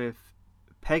scene with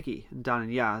Peggy and Dan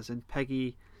and Yaz, and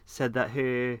Peggy said that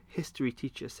her history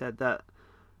teacher said that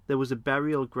there was a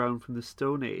burial ground from the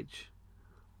Stone Age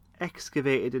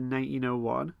excavated in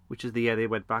 1901, which is the year they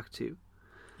went back to.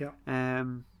 Yeah.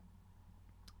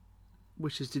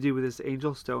 Which is to do with this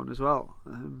angel stone as well.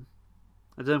 I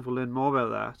don't know if we'll learn more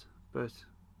about that, but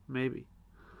maybe.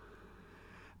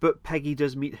 But Peggy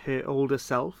does meet her older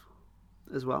self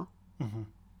as well.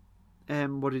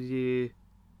 Mm-hmm. What did you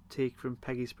take from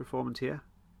Peggy's performance here?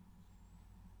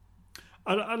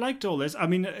 I liked all this. I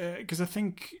mean, because I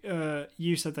think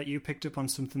you said that you picked up on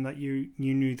something that you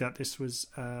knew that this was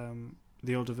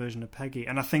the older version of Peggy.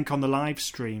 And I think on the live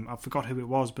stream, I forgot who it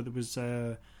was, but there was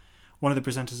one of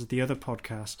the presenters of the other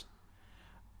podcast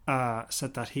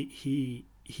said that he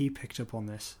picked up on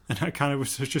this. And I kind of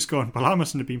was just going, well, I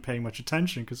mustn't have been paying much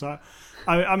attention because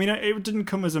I mean, it didn't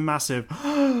come as a massive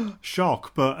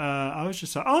shock, but I was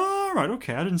just like, oh, right,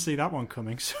 okay, I didn't see that one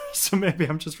coming. So maybe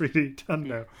I'm just really, I don't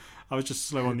know. I was just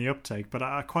slow on the uptake, but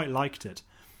I quite liked it.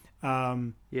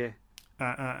 And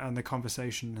the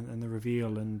conversation and the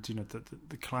reveal and, you know,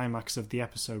 the climax of the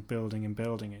episode building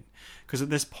it. Because at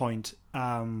this point,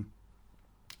 the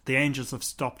angels have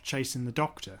stopped chasing the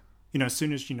Doctor. As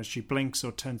soon as she blinks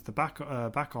or turns the back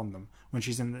on them when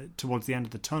she's towards the end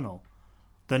of the tunnel,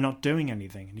 they're not doing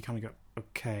anything, and you kind of go,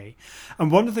 okay.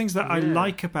 And one of the things that I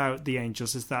like about the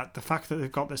angels is that the fact that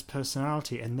they've got this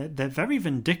personality, and they're very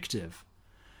vindictive.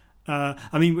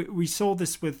 We saw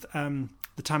this with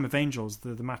the Time of Angels,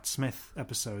 the Matt Smith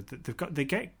episode. That they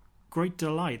get great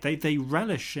delight. They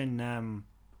relish in.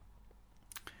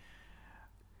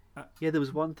 There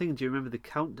was one thing. Do you remember the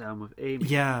countdown with Amy?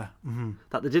 Yeah, mm-hmm.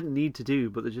 That they didn't need to do,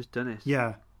 but they just done it.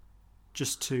 Yeah,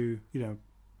 just to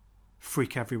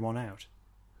freak everyone out,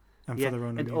 and for their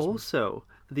own amusement. And also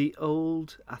the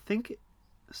old. I think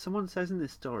someone says in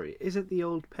this story, is it the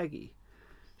old Peggy?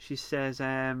 She says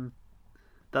that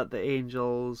the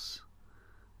angels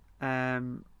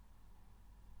sent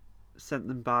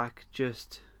them back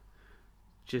just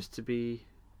to be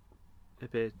a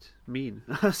bit mean.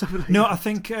 Something like no, that. I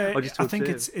think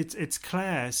it's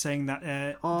Claire saying that.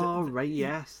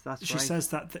 Yes, that's she right. She says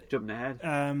that. Jumping ahead.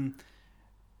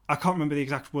 I can't remember the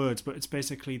exact words, but it's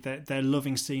basically that they're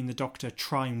loving seeing the Doctor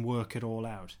try and work it all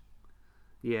out.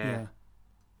 Yeah.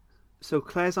 So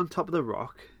Claire's on top of the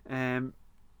rock.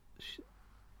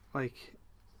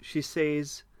 She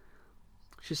says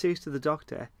to the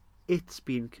Doctor, "It's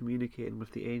been communicating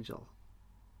with the angel."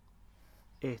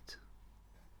 It.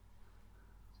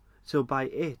 So by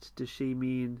it, does she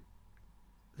mean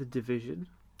the division?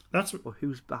 Or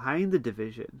who's behind the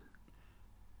division?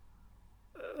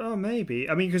 Oh, maybe.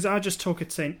 Because I just took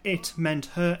it saying it meant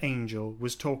her angel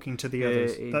was talking to the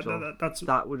others.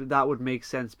 That would make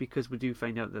sense, because we do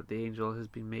find out that the angel has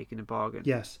been making a bargain.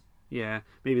 Yes. Yeah,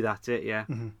 maybe that's it. Yeah.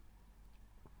 Mm-hmm.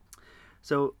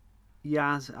 So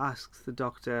Yaz asks the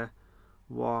Doctor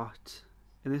what,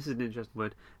 and this is an interesting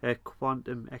word,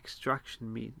 quantum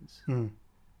extraction means.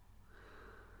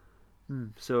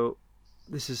 So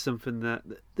this is something that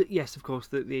yes, of course,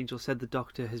 the angel said the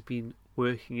Doctor has been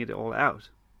working it all out.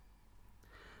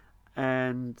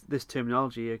 And this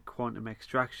terminology, a quantum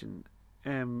extraction,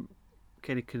 kind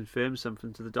of confirms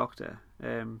something to the Doctor.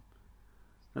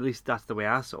 At least that's the way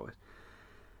I saw it.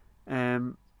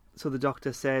 So the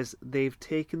Doctor says they've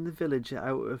taken the village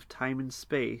out of time and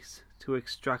space to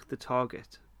extract the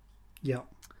target. Yeah.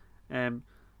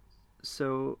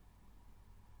 So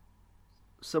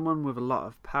someone with a lot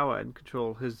of power and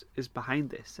control is behind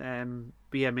this.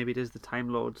 But yeah, maybe it is the Time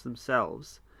Lords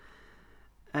themselves.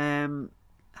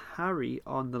 Harry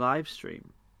on the live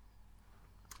stream,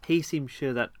 he seems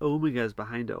sure that Omega is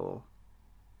behind it all.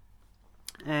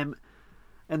 And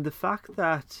the fact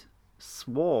that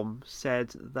Swarm said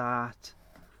that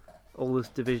all this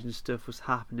division stuff was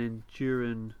happening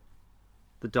during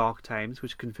the Dark Times,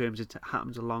 which confirms it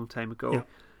happened a long time ago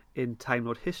in Time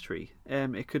Lord history,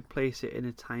 it could place it in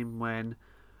a time when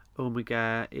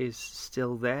Omega is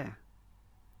still there.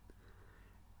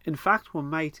 In fact, one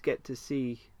might get to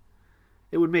see.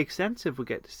 It would make sense if we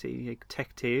get to see like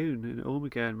Tecteun and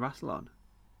Omega and Rassilon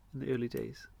in the early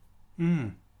days.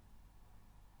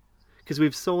 Because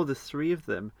we've saw the three of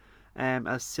them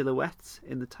as silhouettes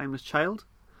in The Timeless Child.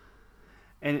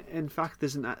 And in fact,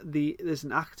 there's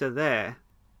an actor there.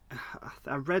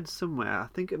 I read somewhere, I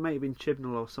think it might have been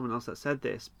Chibnall or someone else that said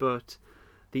this, but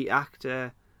the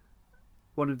actor,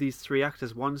 one of these three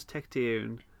actors, one's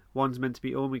Tecteun, one's meant to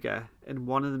be Omega, and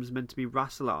one of them's meant to be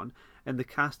Rassilon, and they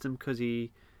cast him because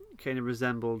he kind of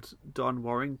resembled Don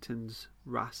Warrington's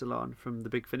Rassilon from the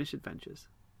Big Finish Adventures.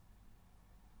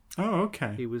 Oh,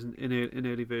 okay. He was an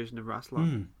early version of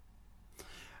Rassilon.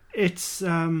 It's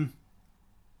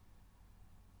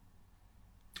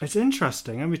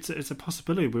interesting. It's a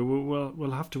possibility.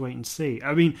 We'll have to wait and see.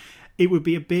 It would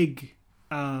be a big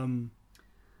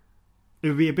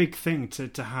thing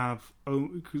to have,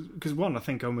 because one, I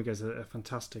think Omega's a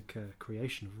fantastic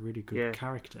creation, a really good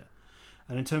character,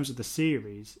 and in terms of the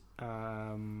series,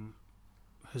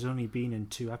 has only been in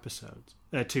two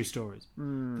stories,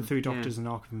 The Three Doctors and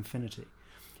Arc of Infinity.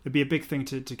 It'd be a big thing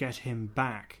to get him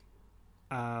back.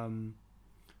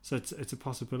 So it's a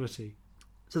possibility.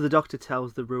 So the Doctor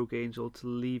tells the Rogue Angel to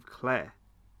leave Claire,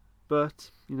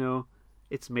 but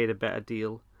it's made a better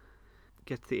deal.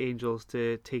 Gets the angels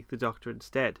to take the Doctor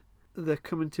instead. They're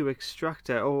coming to extract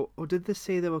her, or did they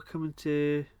say they were coming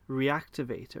to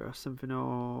reactivate her or something,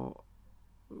 or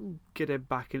get her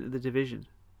back into the division?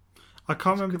 I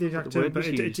can't remember the exact term, but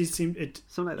it seemed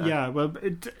something like that. Yeah, well,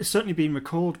 it's certainly been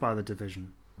recalled by the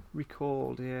division.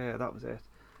 Recalled, yeah, that was it.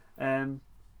 And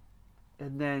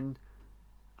then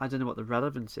I don't know what the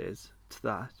relevance is to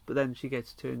that, but then she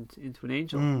gets turned into an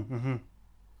angel.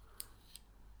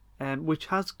 Which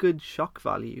has good shock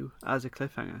value as a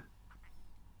cliffhanger.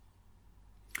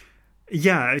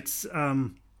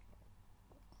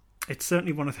 it's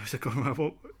certainly one of those that going,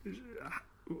 well,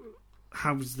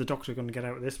 how's the Doctor going to get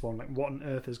out of this one? Like, what on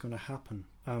earth is going to happen?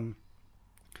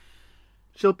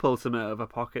 She'll pull some out of her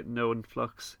pocket, knowing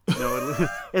Flux. No,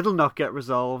 it'll not get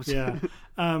resolved. Yeah.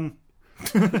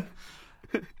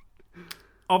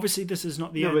 Obviously, this is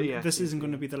not the end. Yeah, this isn't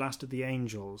going to be the last of the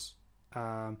Angels.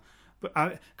 But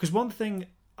because one thing,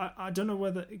 I don't know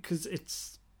whether, because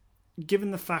it's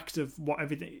given the fact of what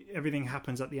everything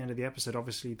happens at the end of the episode.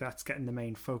 Obviously, that's getting the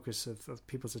main focus of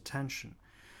people's attention.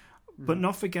 But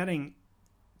not forgetting,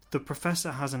 the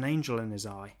Professor has an angel in his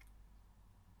eye.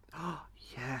 Oh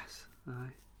yes,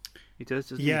 he does,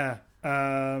 doesn't Yeah.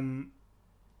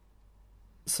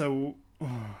 So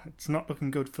it's not looking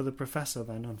good for the Professor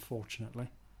then, unfortunately.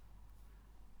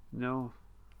 he? No.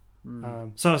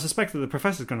 So I suspect that the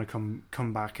Professor's going to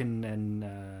come back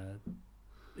and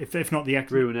if not the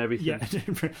Ruin everything. Yeah,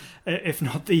 if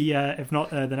not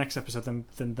the next episode,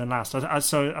 then last.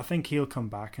 So I think he'll come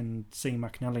back, and seeing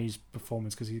McNally's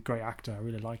performance, because he's a great actor, I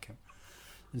really like him.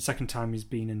 And the second time he's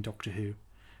been in Doctor Who.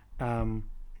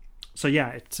 So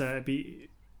yeah,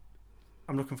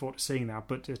 I'm looking forward to seeing that,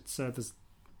 but it's going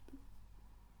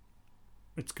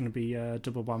to be a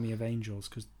double whammy of Angels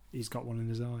because he's got one in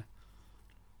his eye.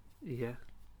 Yeah.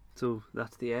 So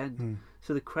that's the end.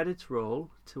 So the credits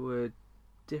roll to a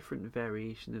different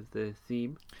variation of the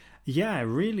theme. Yeah,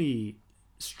 really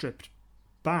stripped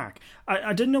back.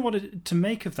 I didn't know what to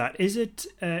make of that. Is it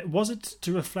was it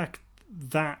to reflect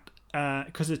that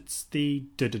because it's the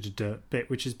da-da-da-da bit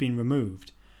which has been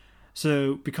removed?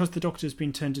 So because the Doctor's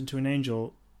been turned into an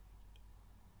angel,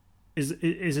 is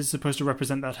it supposed to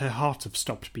represent that her heart have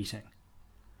stopped beating?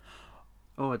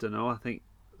 Oh, I don't know. I think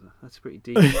that's pretty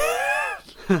deep.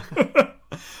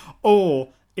 Or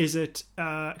is it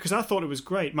because I thought it was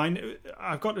great.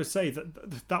 I've got to say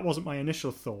that wasn't my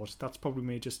initial thought. That's probably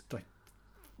me just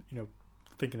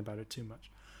thinking about it too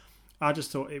much. I just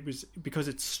thought it was because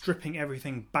it's stripping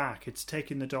everything back. It's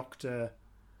taking the Doctor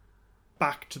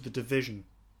back to the division.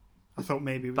 I thought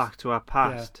maybe it was back to our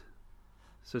past. Yeah.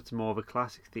 So it's more of a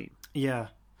classic theme. Yeah.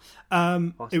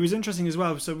 It was interesting as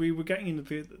well. So we were getting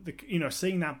into the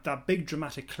seeing that big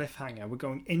dramatic cliffhanger. We're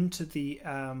going into the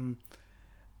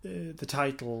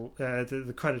title,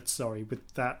 the credits. Sorry,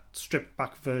 with that stripped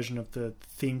back version of the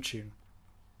theme tune,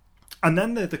 and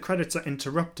then the credits are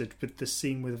interrupted with the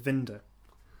scene with Vinda.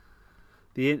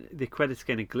 The credits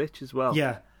getting a glitch as well.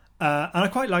 Yeah, and I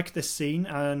quite liked this scene,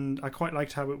 and I quite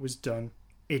liked how it was done.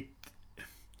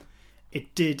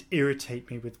 It did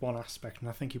irritate me with one aspect, and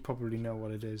I think you probably know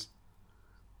what it is.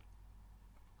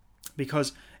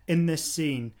 Because in this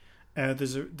scene,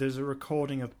 there's a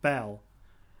recording of Belle,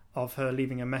 of her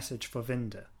leaving a message for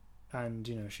Vinda,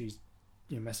 and she's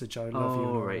message I love you.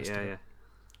 And right, yeah.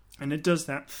 And it does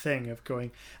that thing of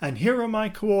going, and here are my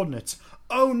coordinates.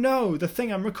 Oh no, the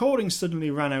thing I'm recording suddenly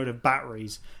ran out of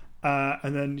batteries.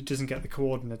 And then it doesn't get the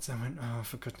coordinates. I went, oh,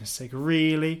 for goodness sake,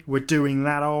 really? We're doing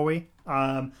that, are we?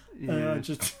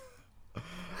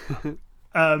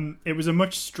 It was a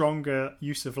much stronger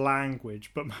use of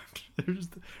language, but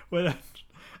when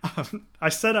I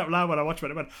said out loud when I watched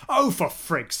it, I went, oh, for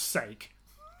frig's sake.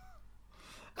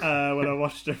 When I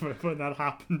watched it, when that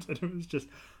happened, and it was just,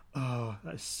 oh,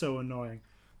 that's so annoying.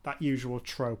 That usual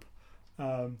trope.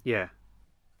 Yeah.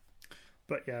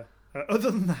 But yeah, other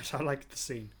than that, I liked the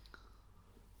scene.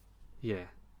 Yeah,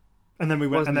 and then we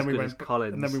went, and then we went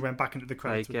back into the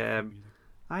credits. Like,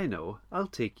 I know, I'll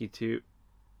take you to.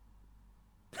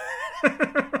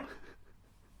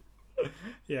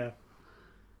 Yeah,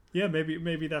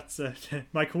 maybe that's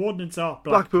my coordinates are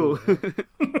Blackpool.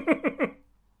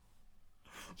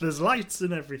 There's lights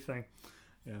and everything.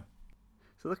 Yeah.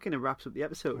 So that kind of wraps up the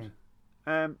episode.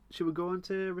 Should we go on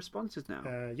to responses now?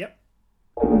 Yep.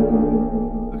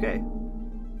 Okay.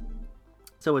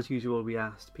 So as usual, we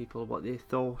asked people what they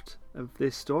thought of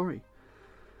this story.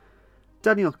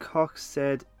 Daniel Cox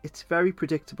said, it's very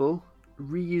predictable,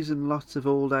 reusing lots of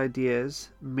old ideas,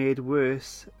 made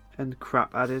worse, and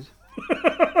crap added.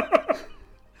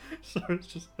 So it's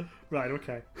just... Right,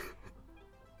 okay.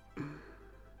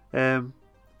 Very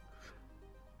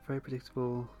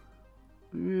predictable.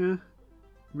 Yeah.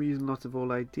 Reusing lots of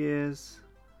old ideas,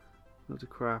 lots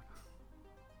of crap.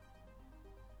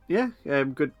 Yeah,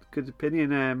 good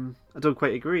opinion. I don't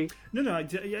quite agree. No, I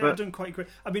don't quite agree.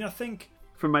 I mean, I think...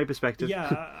 From my perspective. Yeah,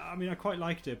 I mean, I quite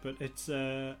liked it, but it's...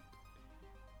 I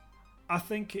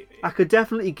think... I could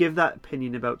definitely give that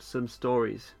opinion about some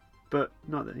stories, but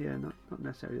not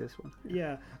necessarily this one.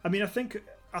 Yeah, I mean, I think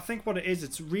what it is,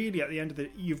 it's really at the end of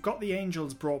it, you've got the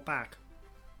angels brought back,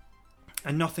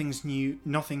 and nothing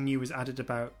new is added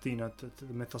about the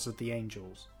mythos of the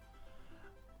angels.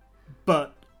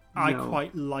 But I No.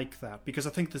 quite like that because I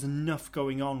think there's enough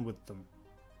going on with them.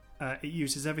 It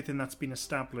uses everything that's been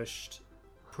established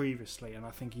previously, and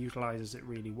I think utilizes it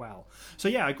really well. So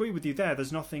yeah, I agree with you there.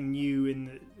 There's nothing new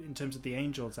in terms of the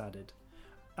angels added.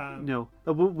 No,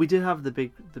 we did have the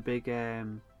big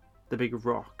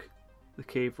rock, the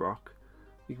cave rock.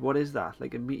 Like, what is that?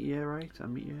 Like a meteorite? A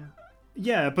meteor?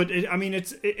 Yeah, but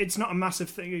it's not a massive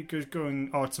thing. It goes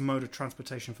going. Oh, it's a mode of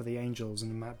transportation for the angels,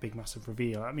 and a big massive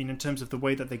reveal. I mean, in terms of the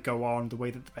way that they go on, the way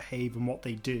that they behave, and what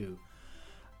they do,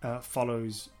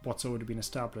 follows what's already been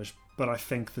established. But I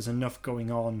think there's enough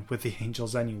going on with the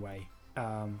angels anyway.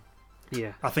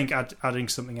 Yeah, I think adding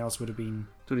something else would have been.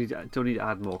 Don't need to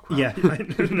add more crap. Yeah,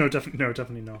 no,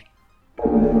 definitely not.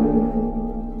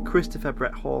 Christopher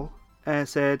Brett Hall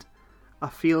said, I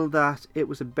feel that it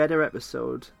was a better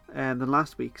episode than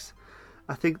last week's.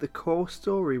 I think the core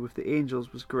story with the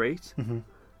angels was great. Mm-hmm.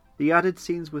 The added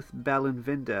scenes with Belle and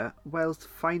Vinda, whilst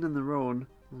fine on their own,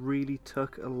 really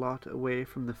took a lot away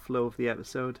from the flow of the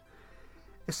episode.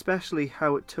 Especially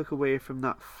how it took away from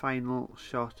that final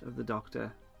shot of the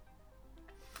Doctor.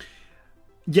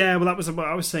 Yeah, well, that was what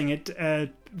I was saying.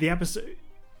 The episode,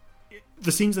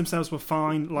 the scenes themselves were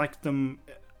fine, liked them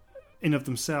in of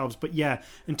themselves, but yeah,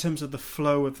 in terms of the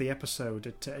flow of the episode,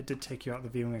 it did take you out of the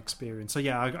viewing experience. So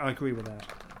yeah, I agree with that.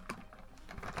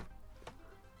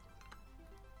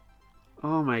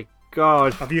 Oh my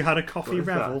god! Have you had a coffee What is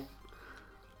revel? that?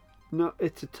 No,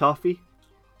 it's a toffee.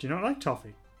 Do you not like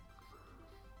toffee?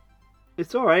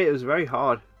 It's alright. It was very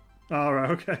hard. All right,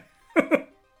 okay.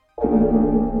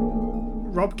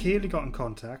 Rob Keeley got in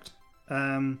contact.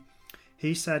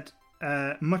 He said,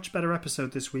 much better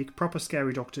episode this week. Proper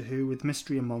scary Doctor Who with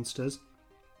mystery and monsters.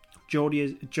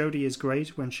 Jodie is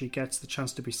great when she gets the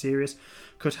chance to be serious.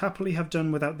 Could happily have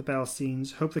done without the Bell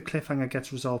scenes. Hope the cliffhanger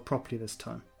gets resolved properly this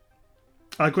time.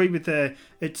 I agree with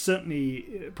it's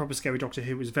certainly proper scary Doctor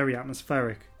Who was very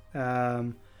atmospheric.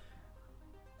 I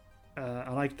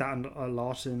like that a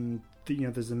lot, and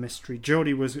there's a mystery.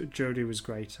 Jodie was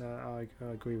great. I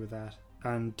agree with that,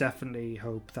 and definitely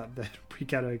hope that we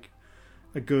get a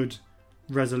good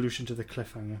resolution to the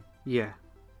cliffhanger. Yeah,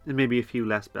 and maybe a few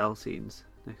less Bell scenes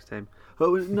next time.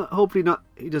 Hopefully not.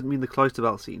 He doesn't mean the Cloister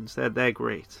Bell scenes. They're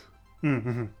great.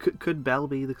 Mm-hmm. Could Bell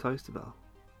be the Cloister Bell?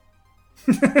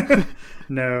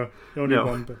 No,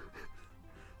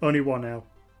 only one L.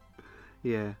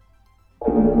 Yeah.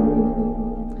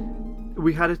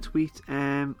 We had a tweet.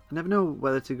 I never know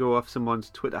whether to go off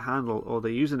someone's Twitter handle or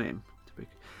their username.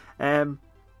 Karen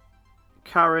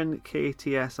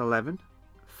KTS11,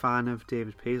 fan of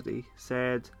David Paisley,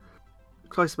 said,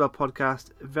 Cloister Bell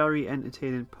podcast, very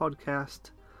entertaining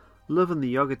podcast. Loving the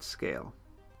yogurt scale.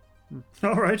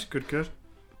 All right, good. But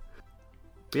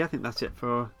yeah, I think that's it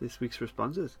for this week's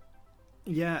responses.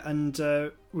 Yeah, and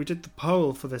we did the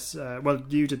poll for this. Well,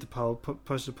 you did the poll,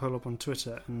 posted a poll up on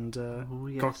Twitter, and Oh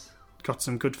yes. got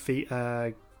some good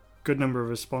good number of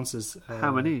responses.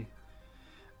 How many?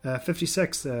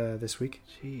 56 this week.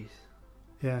 Jeez.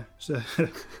 Yeah, so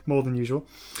more than usual.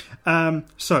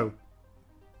 So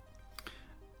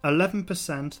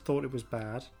 11% thought it was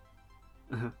bad.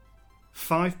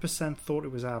 5% thought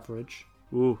it was average.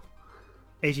 Ooh.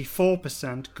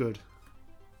 84% good.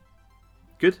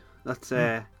 Good. That's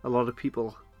a lot of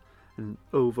people, and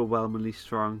overwhelmingly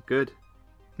strong. Good.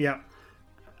 Yeah.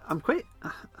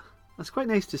 That's quite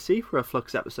nice to see for a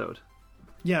Flux episode.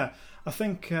 Yeah, I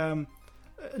think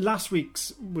last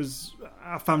week's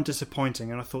I found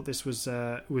disappointing, and I thought this was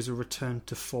a return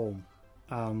to form.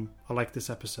 I like this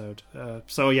episode,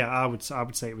 so yeah, I would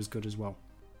say it was good as well.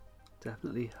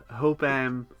 Definitely. I hope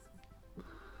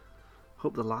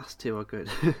the last two are good.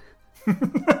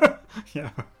 Yeah,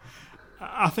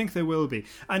 I think they will be,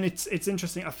 and it's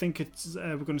interesting. I think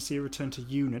we're going to see a return to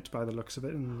Unit by the looks of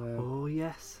it in Oh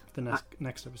yes. the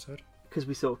next episode. Because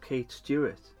we saw Kate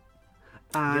Stewart,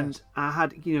 and Yes. I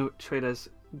had trailers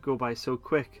go by so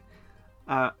quick.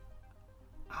 I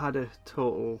had a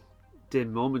total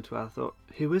dim moment where I thought,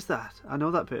 "Who is that? I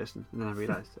know that person," and then I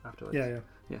realised afterwards. Yeah.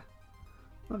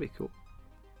 That'd be cool.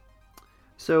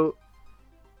 So,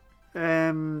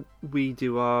 we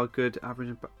do our good,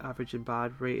 average and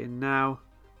bad rating now.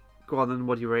 Go on then.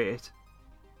 What do you rate it?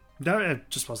 No, it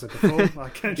just was it before. I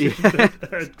can't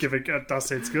give it. I'll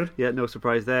say it's good. Yeah, no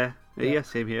surprise there. Yeah. Yeah,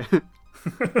 same here.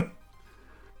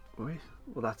 Right.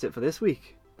 Well, that's it for this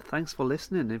week. Thanks for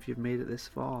listening if you've made it this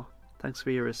far. Thanks for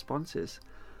your responses.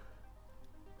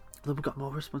 Although we got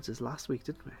more responses last week,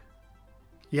 didn't we?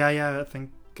 Yeah, I think.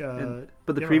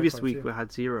 But the yeah, previous quite a week few. we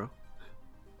had 0.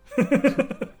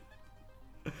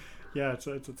 Yeah, it's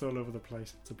all over the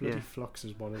place. It's a bloody Yeah. flux,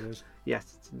 is what it is.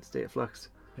 Yes, it's in a state of flux.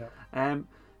 Yeah.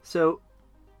 So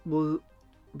we'll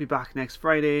be back next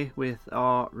Friday with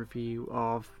our review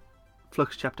of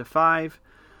Flux Chapter 5.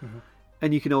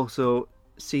 And you can also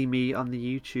see me on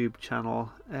the YouTube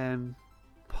channel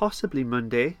possibly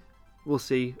Monday. We'll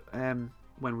see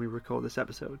when we record this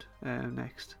episode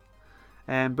next.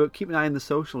 But keep an eye on the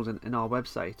socials and our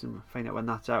website and find out when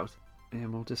that's out.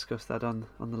 And we'll discuss that on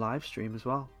the live stream as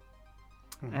well.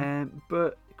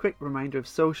 But quick reminder of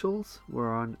socials.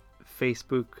 We're on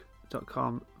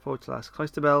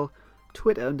facebook.com/Cloisterbell,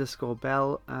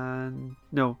 Twitter_Bell, and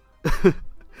no,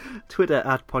 Twitter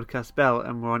 @PodcastBell,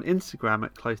 and we're on Instagram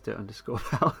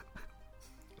 @Cloister_Bell.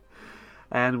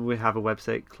 And we have a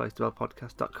website,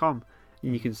 cloisterbellpodcast.com.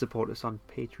 And you can support us on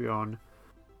Patreon.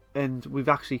 And we've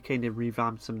actually kind of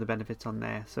revamped some of the benefits on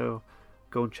there, so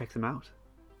go and check them out.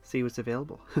 See what's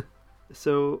available.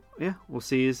 So, yeah, we'll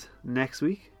see you next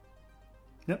week.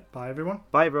 Yep, bye everyone.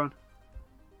 Bye everyone.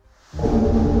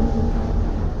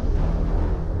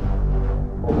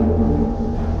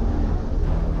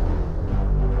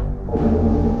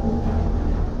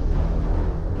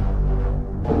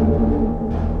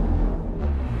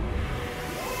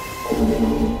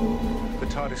 The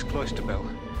TARDIS Cloister Bell.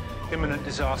 Imminent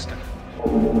disaster.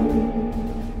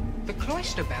 The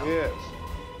Cloister Bell? Yes.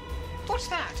 What's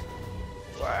that?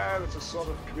 Well, it's a sort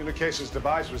of communications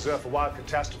device reserved for wild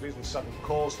catastrophes and sudden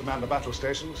calls to man the battle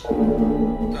stations.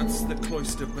 That's the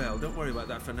Cloister Bell. Don't worry about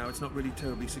that for now. It's not really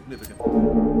terribly significant.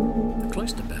 The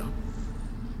Cloister Bell?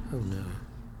 Oh no.